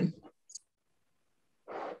 Fine.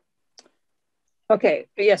 Okay.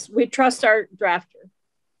 Yes, we trust our drafter.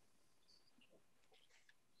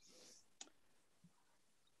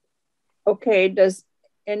 Okay. Does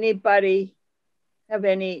anybody have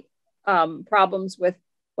any problems with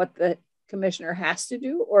what the commissioner has to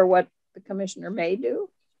do or what the commissioner may do?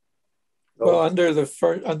 Well,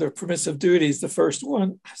 under permissive duties, the first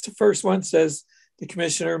one says the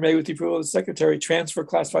commissioner may, with the approval of the secretary, transfer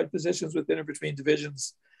classified positions within or between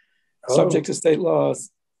divisions subject to state laws.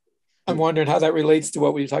 I'm wondering how that relates to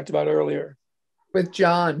what we talked about earlier with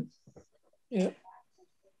John.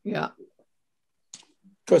 Yeah.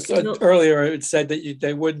 Because earlier it said that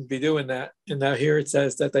they wouldn't be doing that, and now here it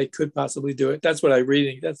says that they could possibly do it. That's what I'm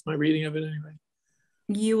reading. That's my reading of it anyway.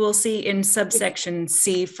 You will see in subsection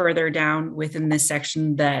C further down within this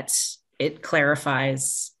section that it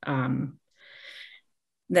clarifies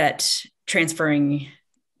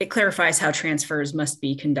it clarifies how transfers must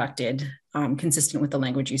be conducted consistent with the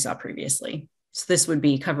language you saw previously. So this would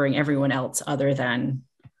be covering everyone else other than,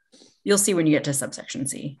 you'll see when you get to subsection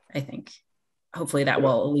C, I think. Hopefully that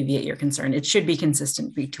will alleviate your concern. It should be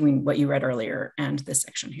consistent between what you read earlier and this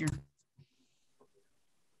section here.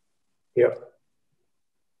 Yeah.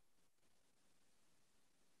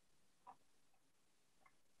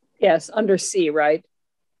 Yes, under C, right?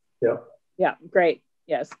 Yeah. Yeah, great.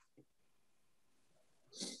 Yes.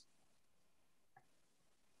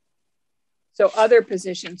 So other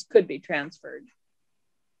positions could be transferred,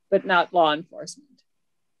 but not law enforcement.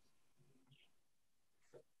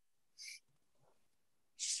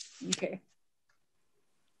 Okay.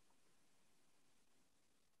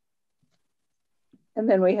 And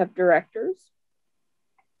then we have directors.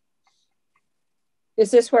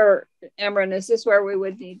 Is this where, Amran, is this where we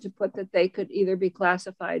would need to put that they could either be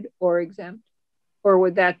classified or exempt? Or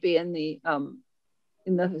would that be in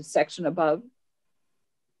the section above?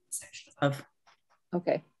 Section above.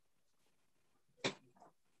 Okay.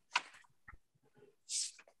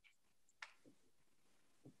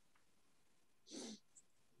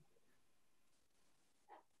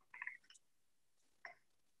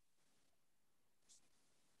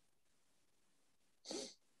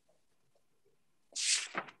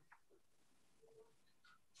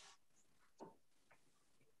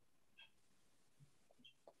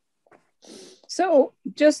 So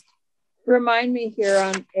just remind me here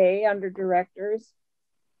on A under directors.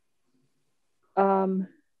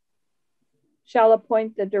 Shall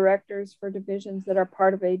appoint the directors for divisions that are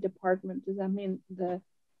part of a department. Does that mean the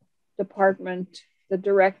department, the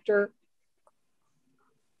director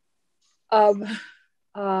of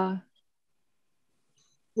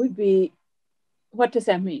would be, what does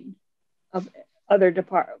that mean? Of other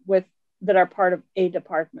that are part of a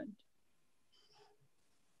department.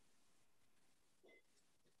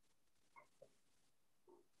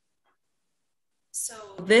 So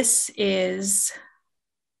this is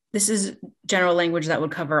general language that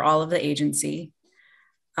would cover all of the agency.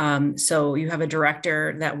 So you have a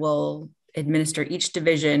director that will administer each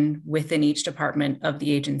division within each department of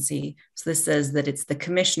the agency. So this says that it's the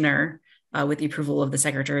commissioner with the approval of the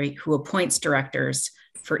secretary who appoints directors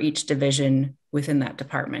for each division within that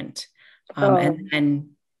department. And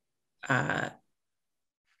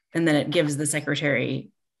then it gives the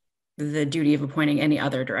secretary the duty of appointing any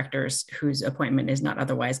other directors whose appointment is not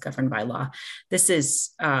otherwise governed by law. This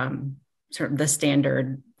is sort of the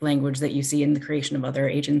standard language that you see in the creation of other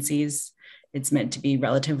agencies. It's meant to be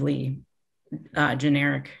relatively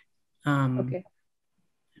generic. Okay.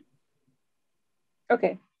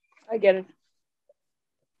 Okay, I get it.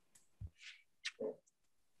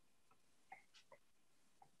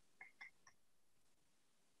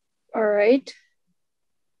 All right.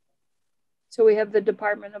 So we have the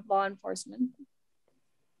Department of Law Enforcement.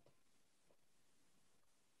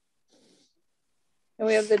 And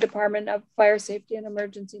we have the Department of Fire Safety and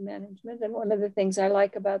Emergency Management. And one of the things I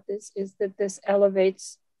like about this is that this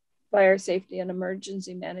elevates fire safety and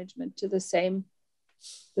emergency management to the same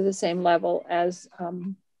level as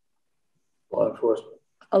Law enforcement.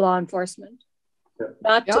 A law enforcement. Yeah.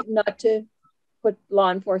 Not to put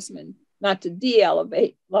law enforcement, not to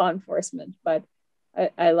de-elevate law enforcement, but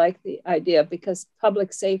I like the idea because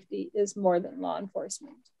public safety is more than law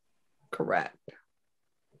enforcement. Correct.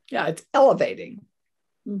 Yeah, it's elevating.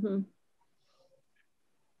 Mm-hmm.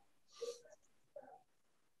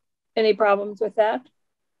 Any problems with that?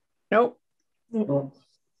 Nope. No.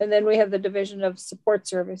 And then we have the Division of Support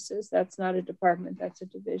Services. That's not a department, that's a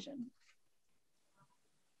division.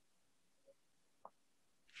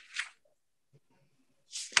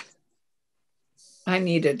 I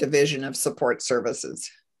need a division of support services.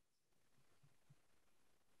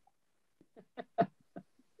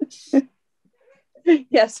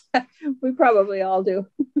 Yes, we probably all do.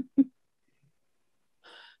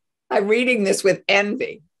 I'm reading this with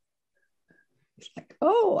envy. It's like,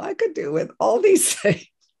 oh, I could do with all these things.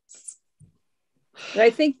 And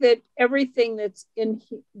I think that everything that's in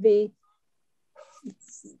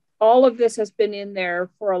all of this has been in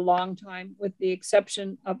there for a long time, with the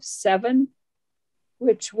exception of 7,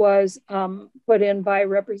 which was put in by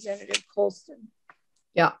Representative Colston.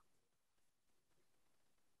 Yeah.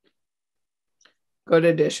 Good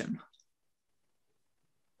addition.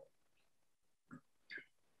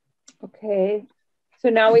 Okay, so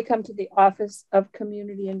now we come to the Office of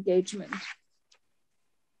Community Engagement.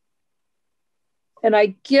 And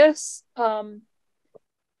I guess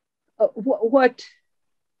what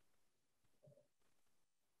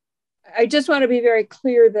I just want to be very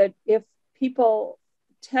clear that if people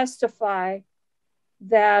testify,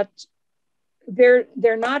 that they're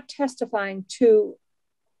not testifying to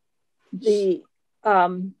the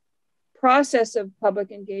process of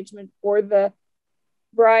public engagement or the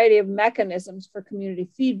variety of mechanisms for community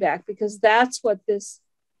feedback, because that's what this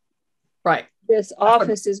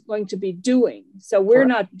office is going to be doing. So we're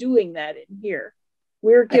not doing that in here.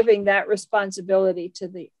 We're giving that responsibility to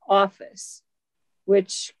the office,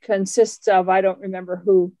 which consists of, I don't remember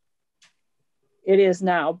who it is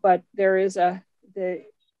now, but there's a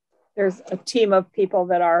team of people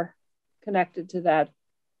that are connected to that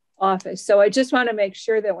office. So I just want to make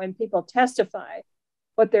sure that when people testify,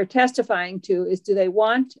 what they're testifying to is, do they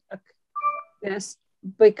want this?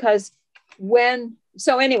 Because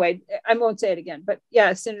so anyway, I won't say it again, but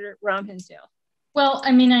yeah, Senator Rahm Hinsdale. Well,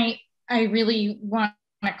 I mean, I really want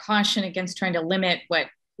to caution against trying to limit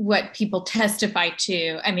what people testify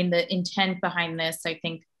to. I mean, the intent behind this, I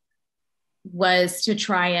think, was to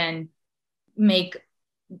try and make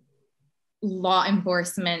law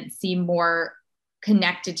enforcement seem more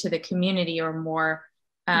connected to the community or more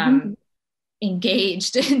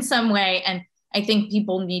engaged in some way. And I think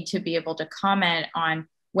people need to be able to comment on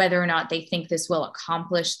whether or not they think this will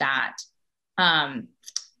accomplish that,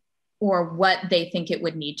 or what they think it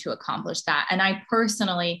would need to accomplish that. And I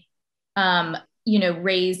personally,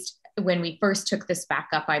 raised, when we first took this back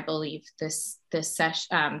up, I believe this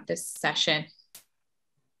session,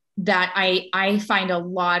 that I find a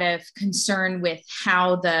lot of concern with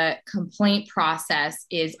how the complaint process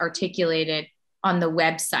is articulated on the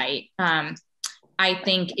website. I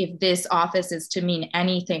think if this office is to mean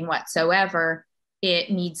anything whatsoever,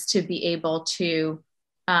 it needs to be able to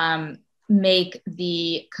make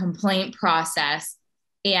the complaint process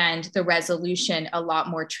and the resolution a lot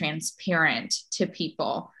more transparent to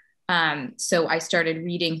people. So I started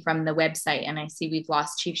reading from the website, and I see we've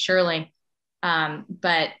lost Chief Sherling.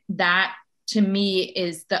 But that, to me,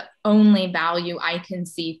 is the only value I can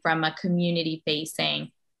see from a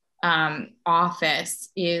community-facing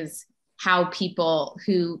office, is how people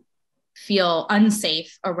who feel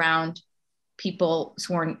unsafe around people,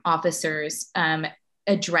 sworn officers,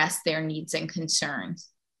 address their needs and concerns.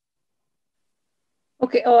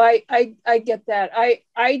 Okay, I get that.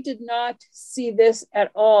 I did not see this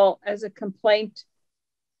at all as a complaint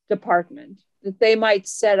department, that they might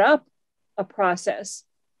set up a process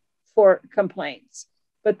for complaints,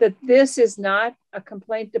 but that this is not a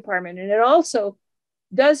complaint department. And it also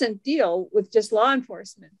doesn't deal with just law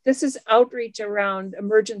enforcement. This is outreach around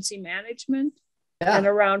emergency management and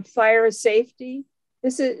around fire safety.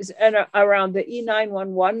 This is around the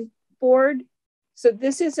E911 board. So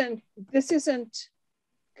this isn't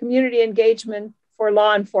community engagement for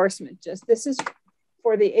law enforcement. This is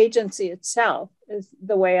for the agency itself, is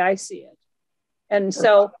the way I see it. And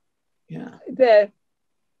so the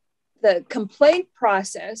complaint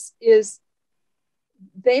process is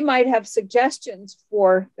they might have suggestions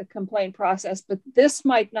for the complaint process, but this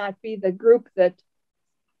might not be the group that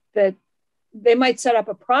they might set up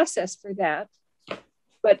a process for that,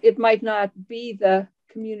 but it might not be the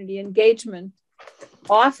community engagement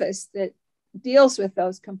office that deals with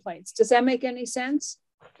those complaints. Does that make any sense?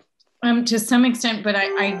 To some extent, but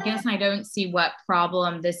I guess I don't see what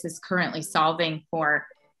problem this is currently solving for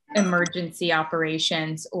emergency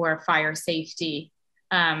operations or fire safety.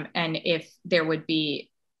 And if there would be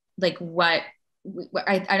like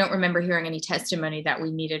I don't remember hearing any testimony that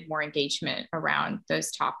we needed more engagement around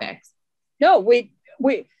those topics. No, we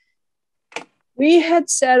had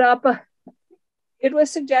set up it was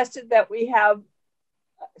suggested that we have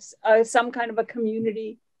some kind of a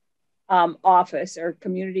community office or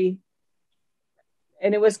community,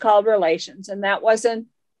 and it was called relations. And that wasn't,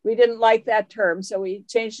 we didn't like that term. So we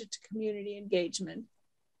changed it to community engagement.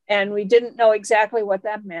 And we didn't know exactly what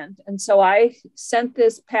that meant. And so I sent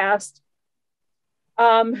this past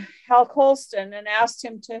Hal Colston and asked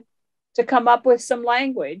him to come up with some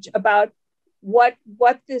language about what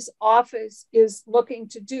this office is looking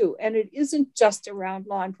to do. And it isn't just around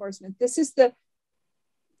law enforcement. This is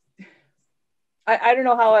I don't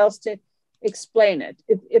know how else to explain it.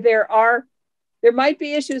 If there might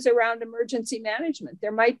be issues around emergency management.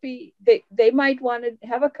 There might be, they might want to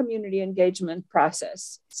have a community engagement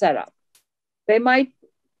process set up. They might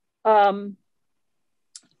want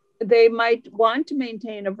to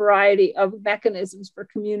maintain a variety of mechanisms for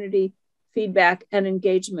community feedback and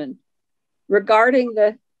engagement regarding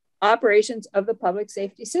the operations of the public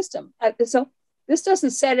safety system. So this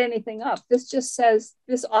doesn't set anything up. This just says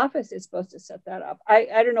this office is supposed to set that up.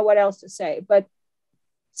 I don't know what else to say, but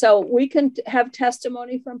so we can have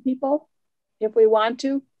testimony from people if we want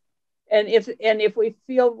to. And if we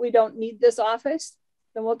feel we don't need this office,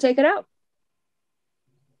 then we'll take it out.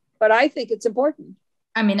 But I think it's important.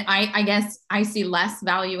 I mean, I guess I see less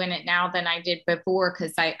value in it now than I did before,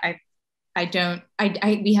 because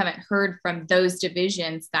we haven't heard from those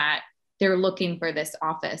divisions that they're looking for this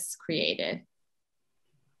office created.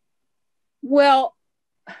 Well,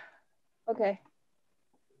 okay.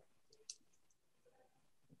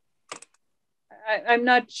 I'm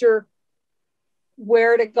not sure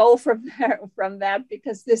where to go from that,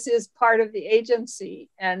 because this is part of the agency,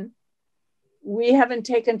 and we haven't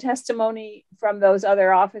taken testimony from those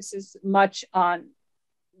other offices much on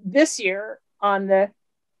this year on the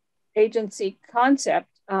agency concept.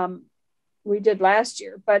 We did last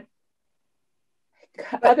year, but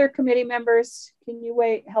other committee members, can you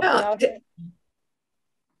help me out?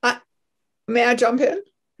 May I jump in?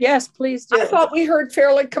 Yes, please do. I thought we heard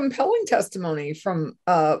fairly compelling testimony from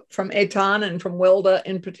Eitan and from Wilda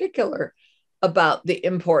in particular about the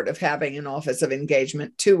import of having an office of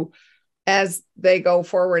engagement too, as they go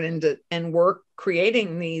forward and work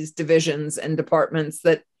creating these divisions and departments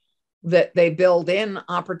that they build in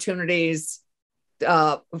opportunities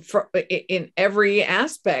in every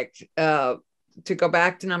aspect. To go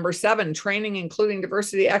back to number 7, training, including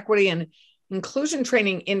diversity, equity, and inclusion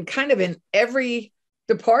training in kind of in every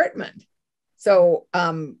department. So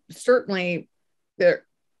certainly there.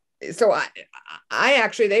 So I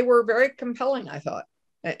actually, they were very compelling, I thought,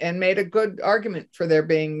 and made a good argument for there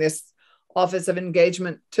being this office of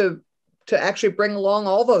engagement to actually bring along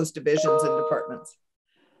all those divisions and departments.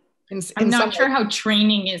 I'm not sure how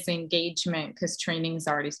training is engagement, because training is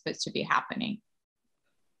already supposed to be happening.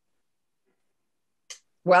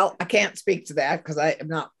 Well, I can't speak to that because I am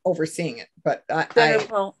not overseeing it, but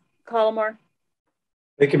Senator Collmore.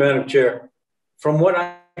 Thank you, Madam Chair. From what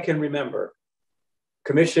I can remember,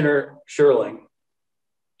 Commissioner Sherling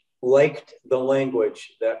liked the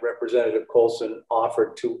language that Representative Colson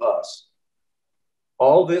offered to us.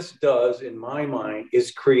 All this does, in my mind,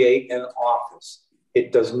 is create an office.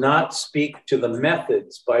 It does not speak to the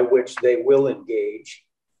methods by which they will engage.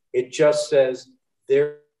 It just says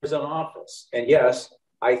there's an office. And yes,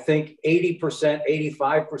 I think 80%,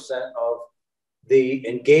 85% of the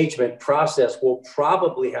engagement process will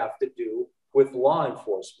probably have to do with law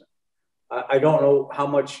enforcement. I don't know how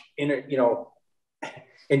much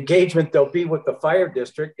engagement there'll be with the fire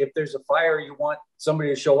district. If there's a fire, you want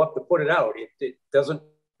somebody to show up to put it out. It doesn't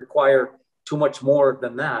require too much more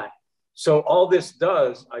than that. So all this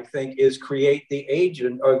does, I think, is create the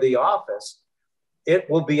agent or the office. It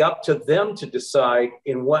will be up to them to decide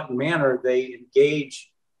in what manner they engage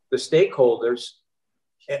the stakeholders.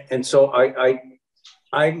 And so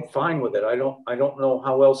I'm fine with it. I don't know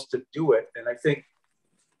how else to do it. And I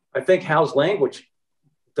think Hal's language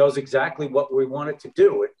does exactly what we want it to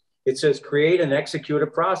do. It says create and execute a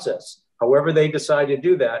process. However they decide to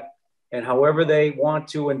do that, and however they want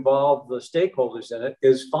to involve the stakeholders in it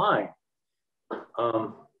is fine.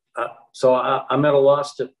 So I'm at a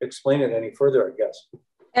loss to explain it any further, I guess.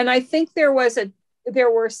 And I think there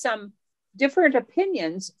were some different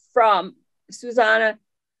opinions from Susanna,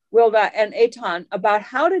 Wilda, and Eitan about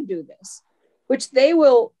how to do this, which they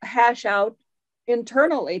will hash out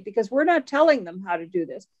internally because we're not telling them how to do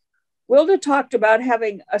this. Wilda talked about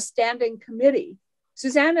having a standing committee.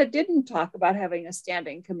 Susanna didn't talk about having a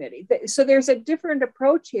standing committee. So there's a different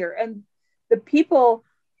approach here. And the people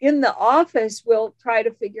in the office will try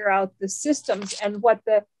to figure out the systems and what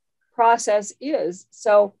the process is.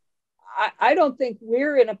 So I don't think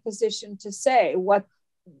we're in a position to say what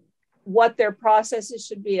their processes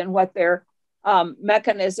should be and what their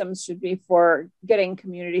mechanisms should be for getting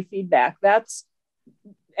community feedback.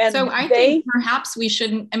 So I think perhaps we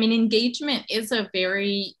shouldn't, I mean, engagement is a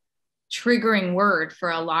very triggering word for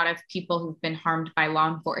a lot of people who've been harmed by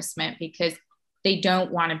law enforcement because they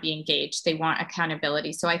don't want to be engaged. They want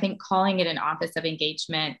accountability. So I think calling it an office of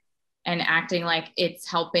engagement and acting like it's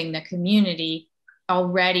helping the community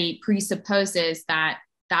already presupposes that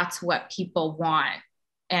that's what people want.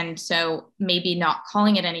 And so maybe not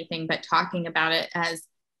calling it anything, but talking about it as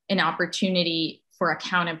an opportunity for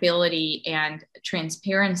accountability and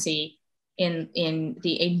transparency in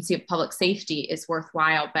the Agency of Public Safety is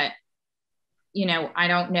worthwhile. But, you know, I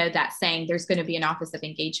don't know that saying there's going to be an office of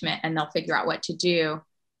engagement and they'll figure out what to do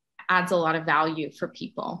adds a lot of value for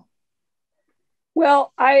people.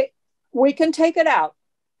 Well, we can take it out.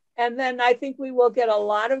 And then I think we will get a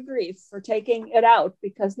lot of grief for taking it out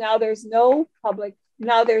because now there's no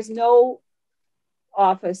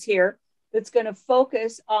office here that's going to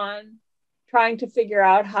focus on trying to figure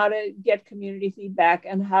out how to get community feedback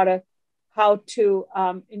and how to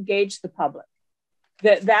engage the public.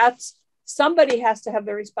 That's somebody has to have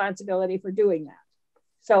the responsibility for doing that.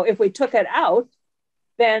 So if we took it out,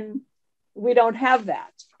 then we don't have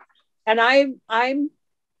that. And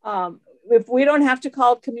if we don't have to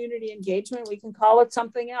call it community engagement, we can call it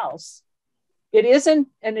something else. It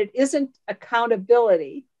isn't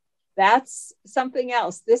accountability. That's something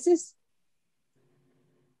else.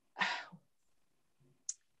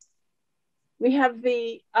 We have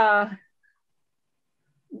the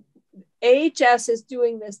AHS is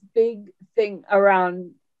doing this big thing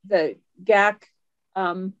around the GAC,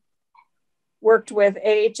 worked with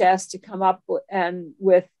AHS to come up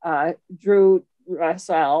with Drew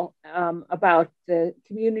Russell about the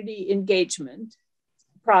community engagement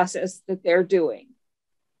process that they're doing.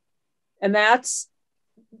 And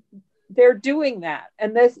they're doing that.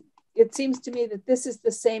 And it seems to me that this is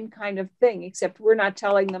the same kind of thing, except we're not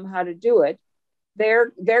telling them how to do it.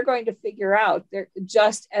 They're going to figure out,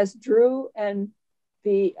 just as Drew and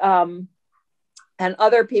the and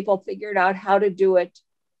other people figured out how to do it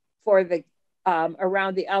for the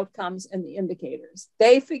around the outcomes and the indicators.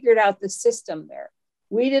 They figured out the system there.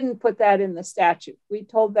 We didn't put that in the statute. We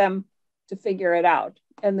told them to figure it out.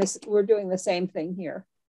 And we're doing the same thing here.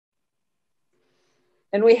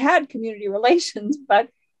 And we had community relations, but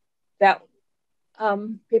that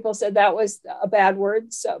people said that was a bad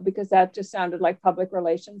word, so because that just sounded like public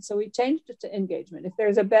relations. So we changed it to engagement. If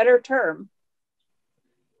there's a better term,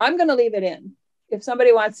 I'm going to leave it in. If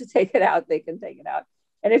somebody wants to take it out, they can take it out.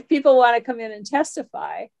 And if people want to come in and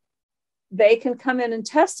testify, they can come in and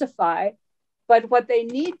testify. But what they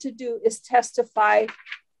need to do is testify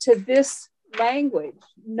to this language,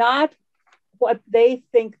 not what they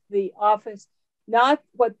think the office, not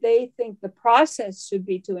what they think the process should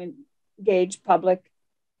be to engage public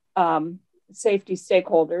safety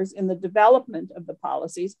stakeholders in the development of the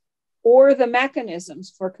policies or the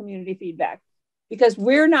mechanisms for community feedback. Because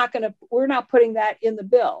we're not putting that in the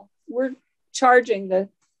bill. We're charging the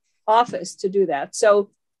office to do that. So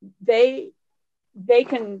they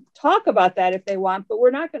can talk about that if they want, but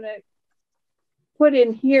we're not going to put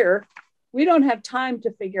in here. We don't have time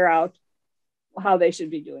to figure out how they should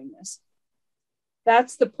be doing this.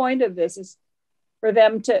 That's the point of this, is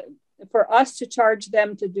for us to charge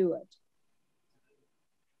them to do it.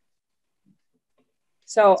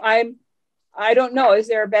 So I don't know, is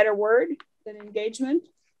there a better word than engagement?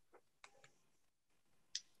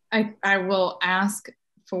 I will ask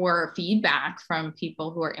for feedback from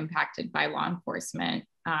people who are impacted by law enforcement.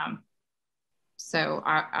 So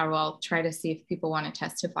I will try to see if people want to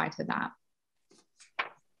testify to that.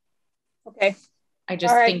 Okay. I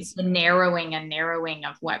just think the narrowing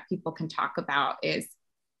of what people can talk about is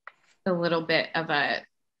a little bit of a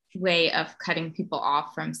way of cutting people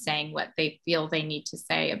off from saying what they feel they need to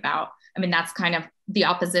say about, I mean, that's kind of the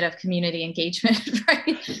opposite of community engagement,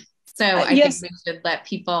 right? So I think we should let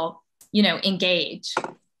people, engage.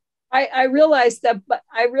 I realize that,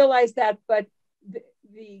 but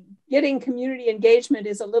the getting community engagement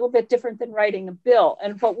is a little bit different than writing a bill.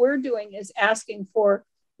 And what we're doing is asking for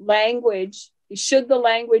language. Should the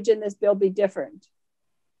language in this bill be different?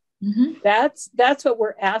 Mm-hmm. That's what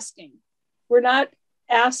we're asking. We're not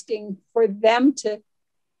asking for them to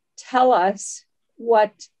tell us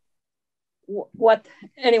what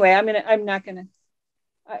anyway, I'm not gonna,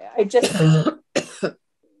 I just,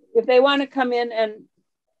 if they want to come in and,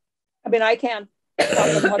 I can't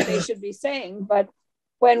tell them what they should be saying, but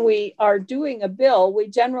when we are doing a bill, we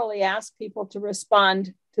generally ask people to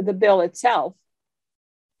respond to the bill itself.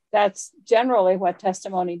 That's generally what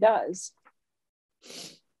testimony does.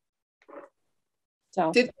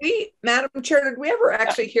 So, Madam Chair, did we ever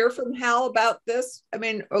actually hear from Hal about this?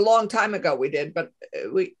 A long time ago we did, but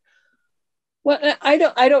well, I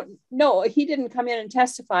don't know. He didn't come in and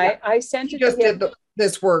testify. Yeah. I sent it to him. Did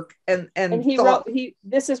this work and he wrote.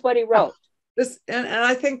 This is what he wrote. This and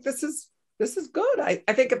I think this is good. I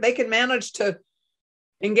think if they can manage to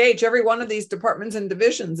engage every one of these departments and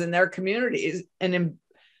divisions in their communities and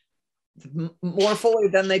more fully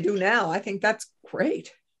than they do now, I think that's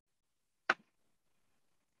great.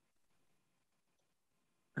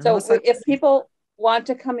 So if people want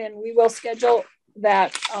to come in, we will schedule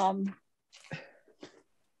that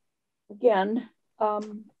again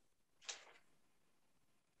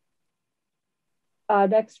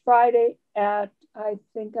next Friday at, I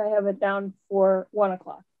think I have it down for 1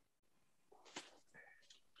 o'clock.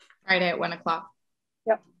 Friday at 1 o'clock.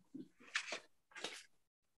 Yep.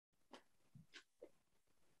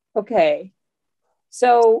 Okay.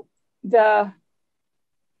 So the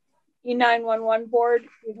E911 board,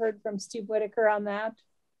 we heard from Steve Whitaker on that.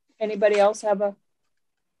 Anybody else have an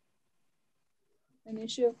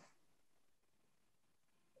issue?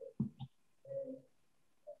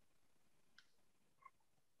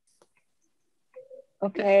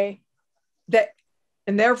 Okay.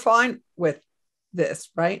 And they're fine with this,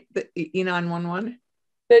 right? The E911?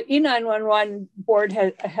 The E911 board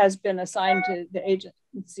has been assigned to the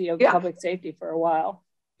Agency of Public Safety for a while.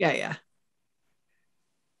 Yeah.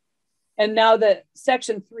 And now the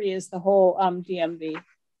section 3 is the whole DMV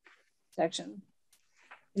section.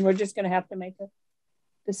 And we're just going to have to make a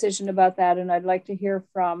decision about that. And I'd like to hear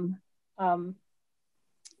from the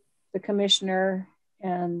commissioner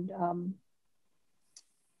and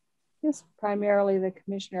yes, primarily the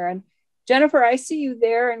commissioner. And Jennifer, I see you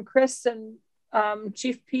there, and Chris and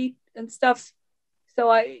Chief Pete and stuff.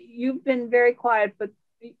 So you've been very quiet, but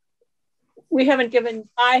I haven't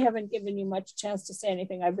given you much chance to say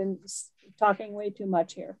anything. I've been talking way too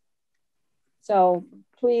much here. So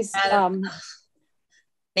please.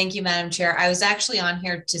 Thank you, Madam Chair. I was actually on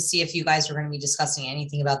here to see if you guys were going to be discussing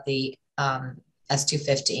anything about the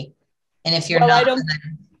S.155. And if you're not,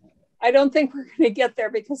 I don't think we're going to get there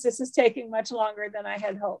because this is taking much longer than I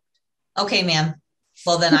had hoped. Okay, ma'am.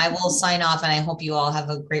 Well, then I will sign off, and I hope you all have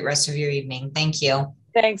a great rest of your evening. Thank you.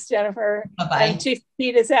 Thanks, Jennifer. Bye-bye. And Chief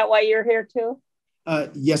Pete, is that why you're here too?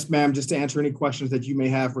 Yes, ma'am. Just to answer any questions that you may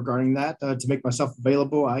have regarding that, to make myself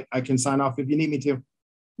available, I can sign off if you need me to.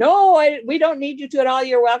 No, we don't need you to at all.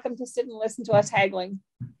 You're welcome to sit and listen to us haggling.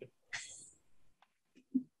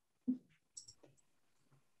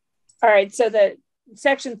 All right, so the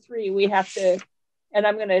section 3, we have to, and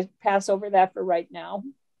I'm going to pass over that for right now.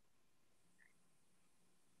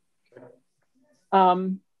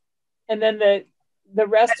 And then the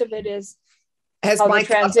rest of it is how the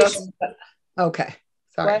transition. Okay,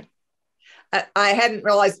 sorry. I hadn't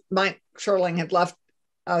realized Mike Sherling had left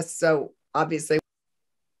us, so obviously.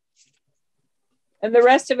 And the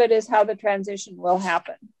rest of it is how the transition will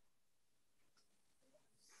happen.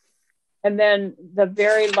 And then the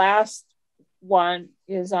very last one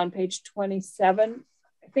is on page 27.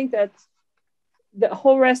 I think that's the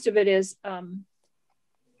whole rest of it is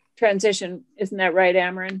transition. Isn't that right,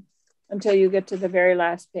 Ameren? Until you get to the very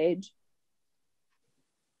last page.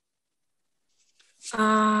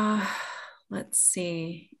 Let's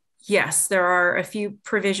see. Yes, there are a few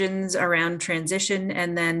provisions around transition,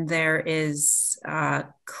 and then there is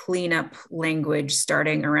cleanup language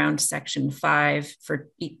starting around section 5 for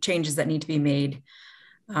changes that need to be made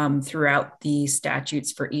throughout the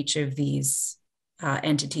statutes for each of these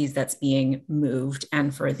entities that's being moved,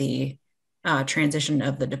 and for the transition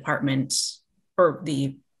of the department, or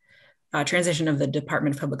the transition of the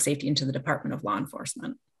Department of Public Safety into the Department of Law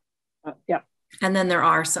Enforcement. Yeah. And then there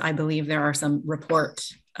are, I believe there are some report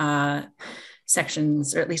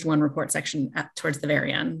sections, or at least one report section towards the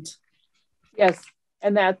very end. Yes,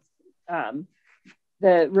 and that's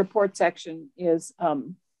the report section is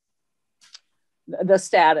the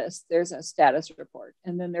status. There's a status report.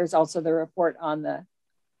 And then there's also the report on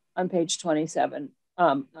page 27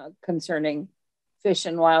 concerning fish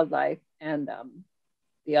and wildlife and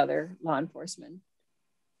the other law enforcement.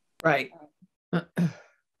 Right.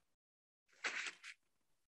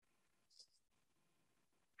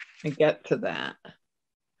 I get to that.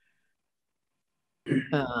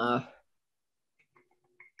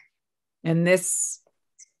 And this,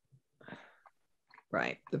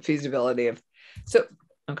 right, the feasibility of, so,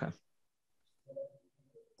 okay.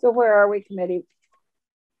 So where are we, committee?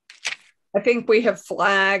 I think we have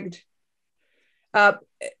flagged.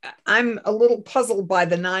 I'm a little puzzled by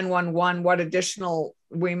the 911, what additional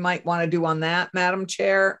we might want to do on that, Madam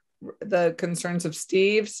Chair, the concerns of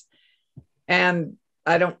Steve's. And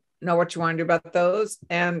I don't know what you want to do about those.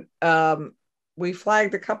 And we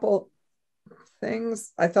flagged a couple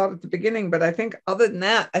things I thought at the beginning, but I think other than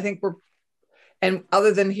that, I think and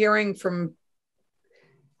other than hearing from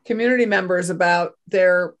community members about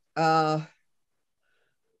their both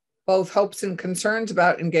hopes and concerns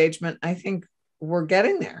about engagement, I think we're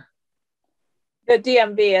getting there. The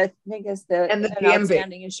DMV, I think, is and the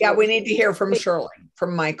DMV. Issue. Yeah, we need to hear from Shirley,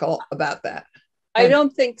 from Michael about that. I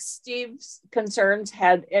don't think Steve's concerns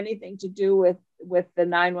had anything to do with the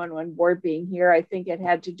 911 board being here. I think it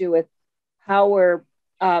had to do with how we're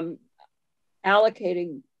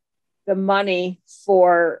allocating the money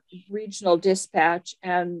for regional dispatch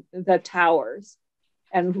and the towers,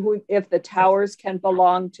 and if the towers can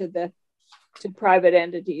belong to private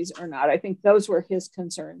entities or not. I think those were his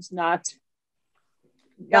concerns, not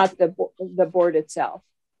the board itself.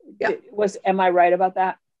 Yeah. Am I right about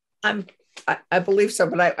that? I believe so,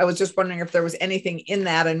 but I was just wondering if there was anything in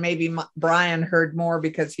that, and maybe Brian heard more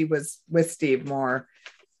because he was with Steve more,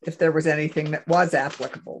 if there was anything that was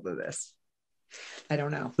applicable to this. I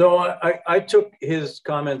don't know. No, I took his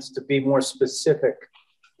comments to be more specific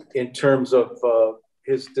in terms of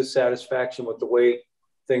his dissatisfaction with the way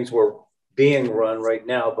things were being run right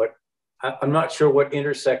now, but I'm not sure what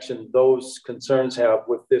intersection those concerns have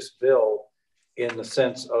with this bill in the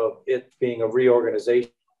sense of it being a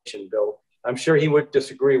reorganization bill. I'm sure he would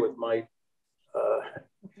disagree with my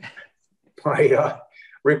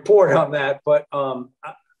report on that, but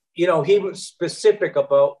you know, he was specific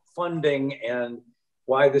about funding and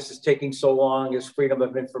why this is taking so long, his Freedom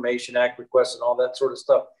of Information Act requests and all that sort of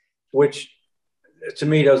stuff, which to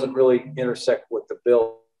me doesn't really intersect with the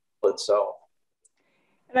bill itself.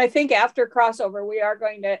 And I think after crossover, we are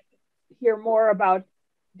going to hear more about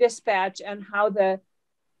dispatch and how the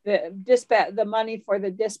money for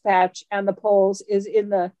the dispatch and the polls is in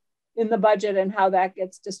the budget and how that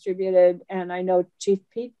gets distributed. And I know Chief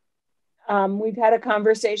Pete, we've had a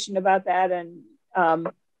conversation about that, and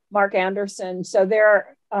Mark Anderson. So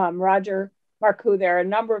there are Roger Marcoux, there are a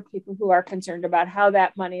number of people who are concerned about how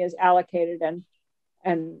that money is allocated and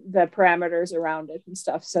the parameters around it and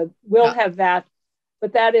stuff. So we'll have that,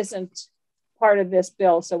 but that isn't part of this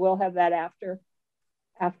bill. So we'll have that after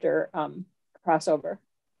crossover.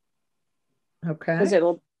 Okay. Because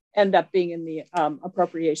it'll end up being in the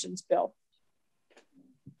appropriations bill.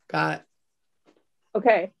 Got it.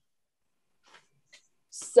 Okay.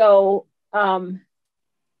 So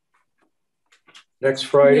next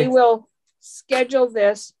Friday, we will schedule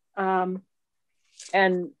this and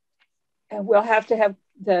we'll have to have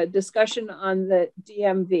the discussion on the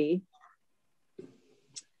DMV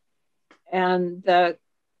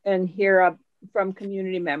and hear from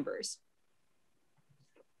community members.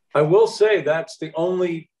 I will say that's the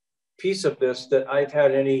only piece of this that I've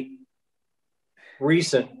had any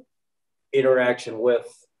recent interaction with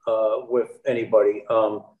anybody.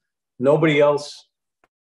 Nobody else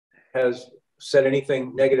has said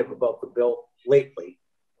anything negative about the bill lately,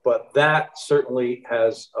 but that certainly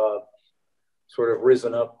has sort of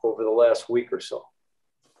risen up over the last week or so.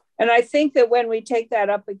 And I think that when we take that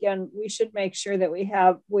up again, we should make sure that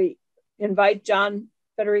we invite John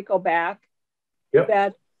Federico back.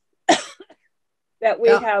 Yep. That we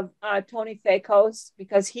have Tony Fakos,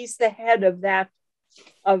 because he's the head of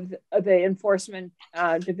the enforcement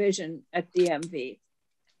division at DMV.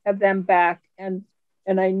 Have them back, and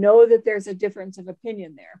I know that there's a difference of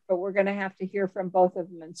opinion there, but we're going to have to hear from both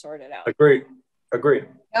of them and sort it out. Agreed.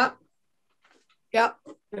 Yep.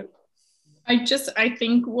 I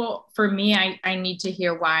think, well, for me, I need to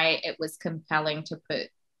hear why it was compelling to put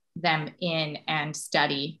them in and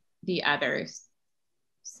study the others.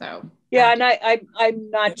 So yeah, and I'm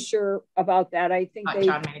not sure about that. I think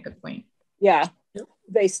John made a good point. Yeah,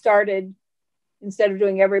 they started instead of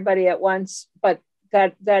doing everybody at once, but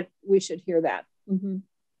that we should hear that. Mm-hmm.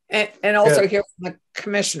 And also hear from the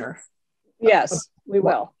commissioner. Yes, we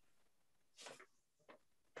will.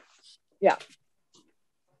 Yeah.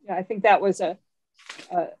 Yeah, I think that was a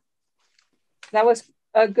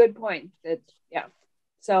good point. That, yeah.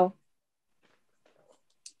 So,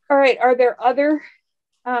 all right. Are there other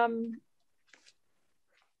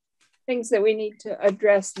things that we need to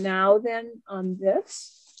address now then on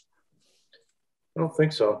this? I don't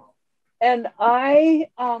think so. And I,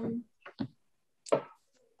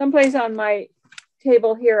 someplace on my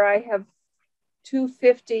table here, I have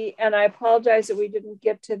 250, and I apologize that we didn't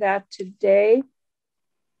get to that today.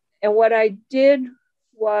 And what I did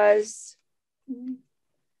was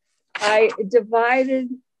I divided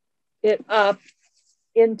it up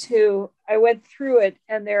into, I went through it,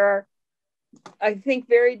 and there are, I think,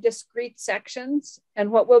 very discrete sections.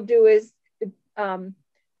 And what we'll do is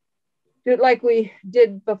do it like we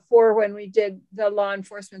did before when we did the law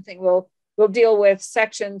enforcement thing. We'll deal with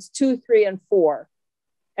sections 2, 3, and 4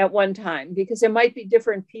 at one time, because there might be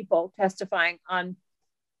different people testifying on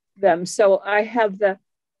them. So I have the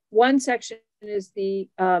one section is the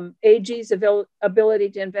AG's ability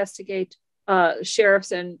to investigate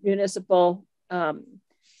sheriffs and municipal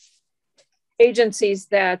agencies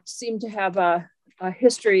that seem to have a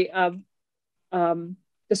history of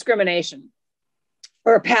discrimination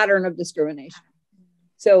or a pattern of discrimination.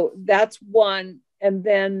 So that's one. And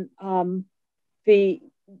then the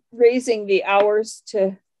raising the hours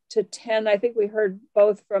to 10, I think we heard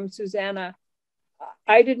both from Susanna.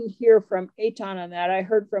 I didn't hear from Eitan on that. I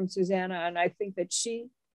heard from Susanna, and I think that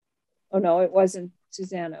oh no, it wasn't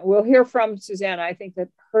Susanna. We'll hear from Susanna. I think that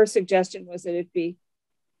her suggestion was that it be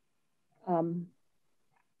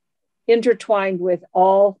intertwined with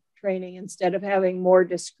all training instead of having more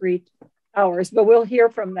discrete hours, but we'll hear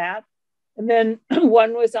from that. And then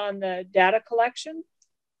one was on the data collection.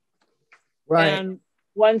 Right. And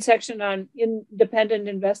one section on independent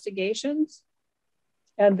investigations,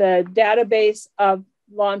 and the database of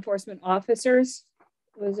law enforcement officers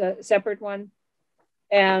was a separate one.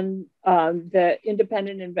 And the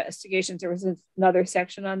independent investigations, there was another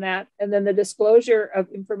section on that. And then the disclosure of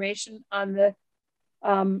information on the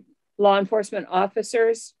law enforcement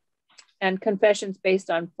officers and confessions based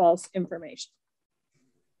on false information.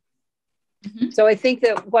 Mm-hmm. So I think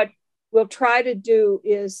that what we'll try to do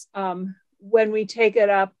is when we take it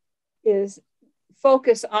up is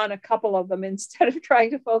focus on a couple of them instead of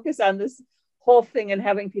trying to focus on this whole thing and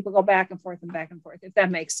having people go back and forth, if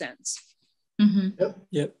that makes sense. Mm-hmm.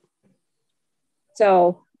 Yep.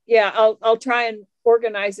 So yeah, I'll try and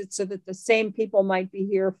organize it so that the same people might be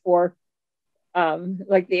here for,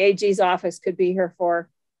 like the AG's office could be here for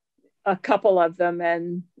a couple of them,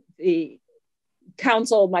 and the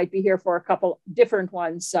council might be here for a couple different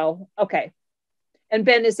ones. So, okay. And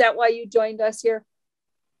Ben, is that why you joined us here?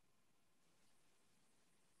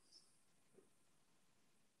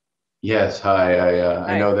 Yes, hi.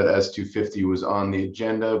 I know that S.155 was on the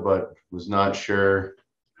agenda, but was not sure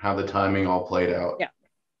how the timing all played out. Yeah.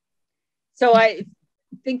 So I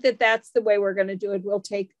think that that's the way we're going to do it. We'll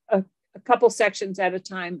take a couple sections at a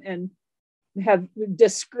time and have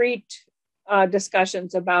discrete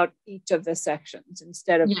discussions about each of the sections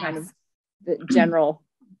instead of kind of the general.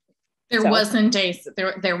 There was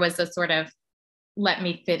a sort of let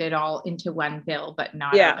me fit it all into one bill, but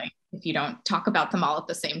not only. If you don't talk about them all at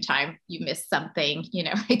the same time, you miss something. You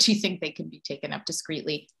know, I do think they can be taken up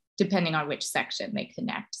discreetly depending on which section they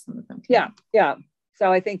connect. Some of them connect. Yeah.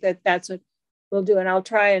 So I think that that's what we'll do, and I'll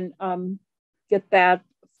try and get that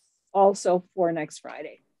also for next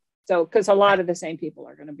Friday. So because a lot of the same people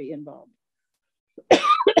are going to be involved.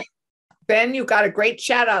 Ben, you got a great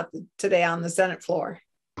shout out today on the Senate floor.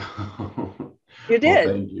 You did.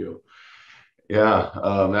 Well, thank you. Yeah,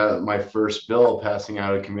 that my first bill passing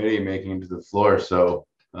out of committee, making it to the floor. So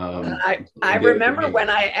I remember when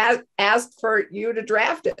I asked for you to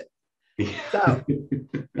draft it. So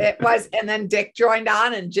it was, and then Dick joined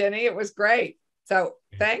on, and Jenny. It was great. So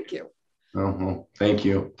thank you. Thank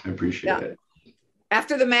you. I appreciate it.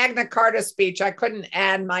 After the Magna Carta speech, I couldn't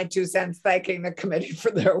add my 2 cents thanking the committee for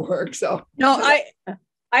their work. So no, I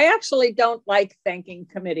actually don't like thanking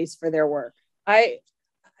committees for their work.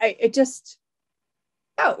 It just.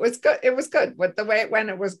 Oh, it was good. It was good with the way it went.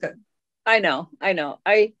 It was good. I know.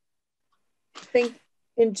 I think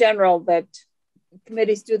in general that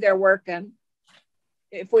committees do their work, and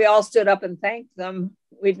if we all stood up and thanked them,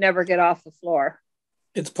 we'd never get off the floor.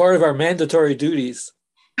 It's part of our mandatory duties.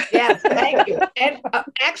 Yes, thank you. And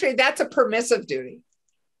actually, that's a permissive duty.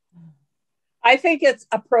 I think it's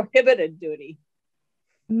a prohibited duty.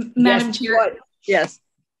 Madam Chair. Yes.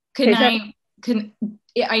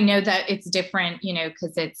 I know that it's different, you know,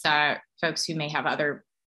 because it's folks who may have other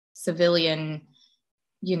civilian,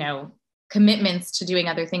 you know, commitments to doing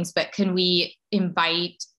other things, but can we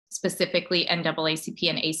invite specifically NAACP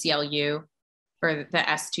and ACLU for the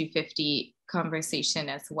S.250 conversation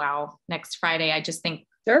as well next Friday? I just think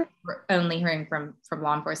we're only hearing from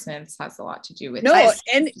law enforcement. This has a lot to do with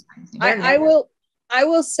and I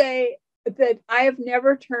will say that I have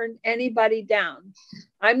never turned anybody down.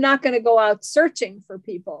 I'm not going to go out searching for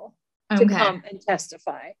people to come and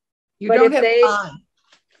testify. You don't have time.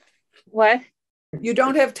 What? You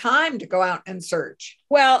don't have time to go out and search.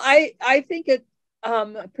 Well, I think it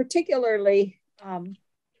particularly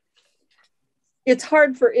it's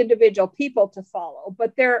hard for individual people to follow,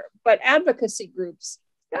 but advocacy groups,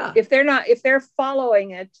 if they're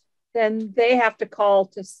following it, then they have to call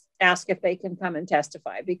to ask if they can come and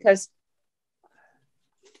testify,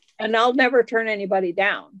 and I'll never turn anybody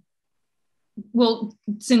down. Well,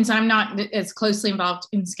 since I'm not as closely involved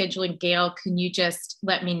in scheduling, Gail, can you just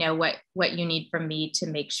let me know what you need from me to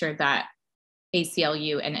make sure that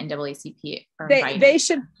ACLU and NAACP are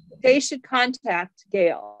invited? They should contact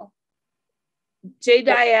Gail. Jay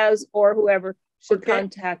Diaz or whoever should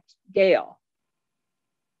contact Gail.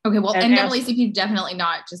 Okay, well, NAACP is definitely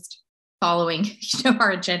not just following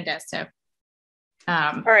our agenda. So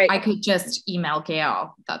all right, I could just email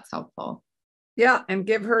Gail. That's helpful. Yeah, and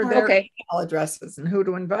give her their email addresses and who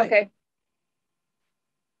to invite. Okay.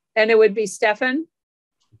 And it would be Stefan?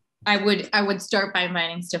 I would start by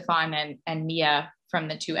inviting Stefan and Mia from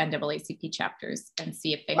the 2 NAACP chapters and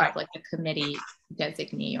see if they have like a committee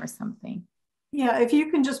designee or something. Yeah, if you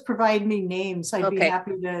can just provide me names, I'd be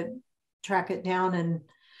happy to track it down. And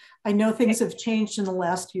I know things have changed in the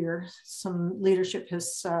last year. Some leadership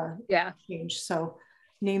has changed. So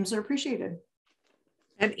names are appreciated.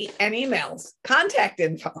 And emails, contact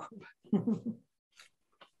info.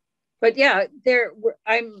 But yeah,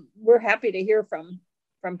 we're happy to hear from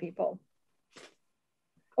people.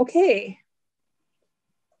 Okay.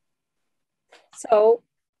 So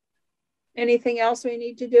anything else we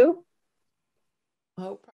need to do?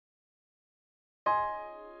 Oh,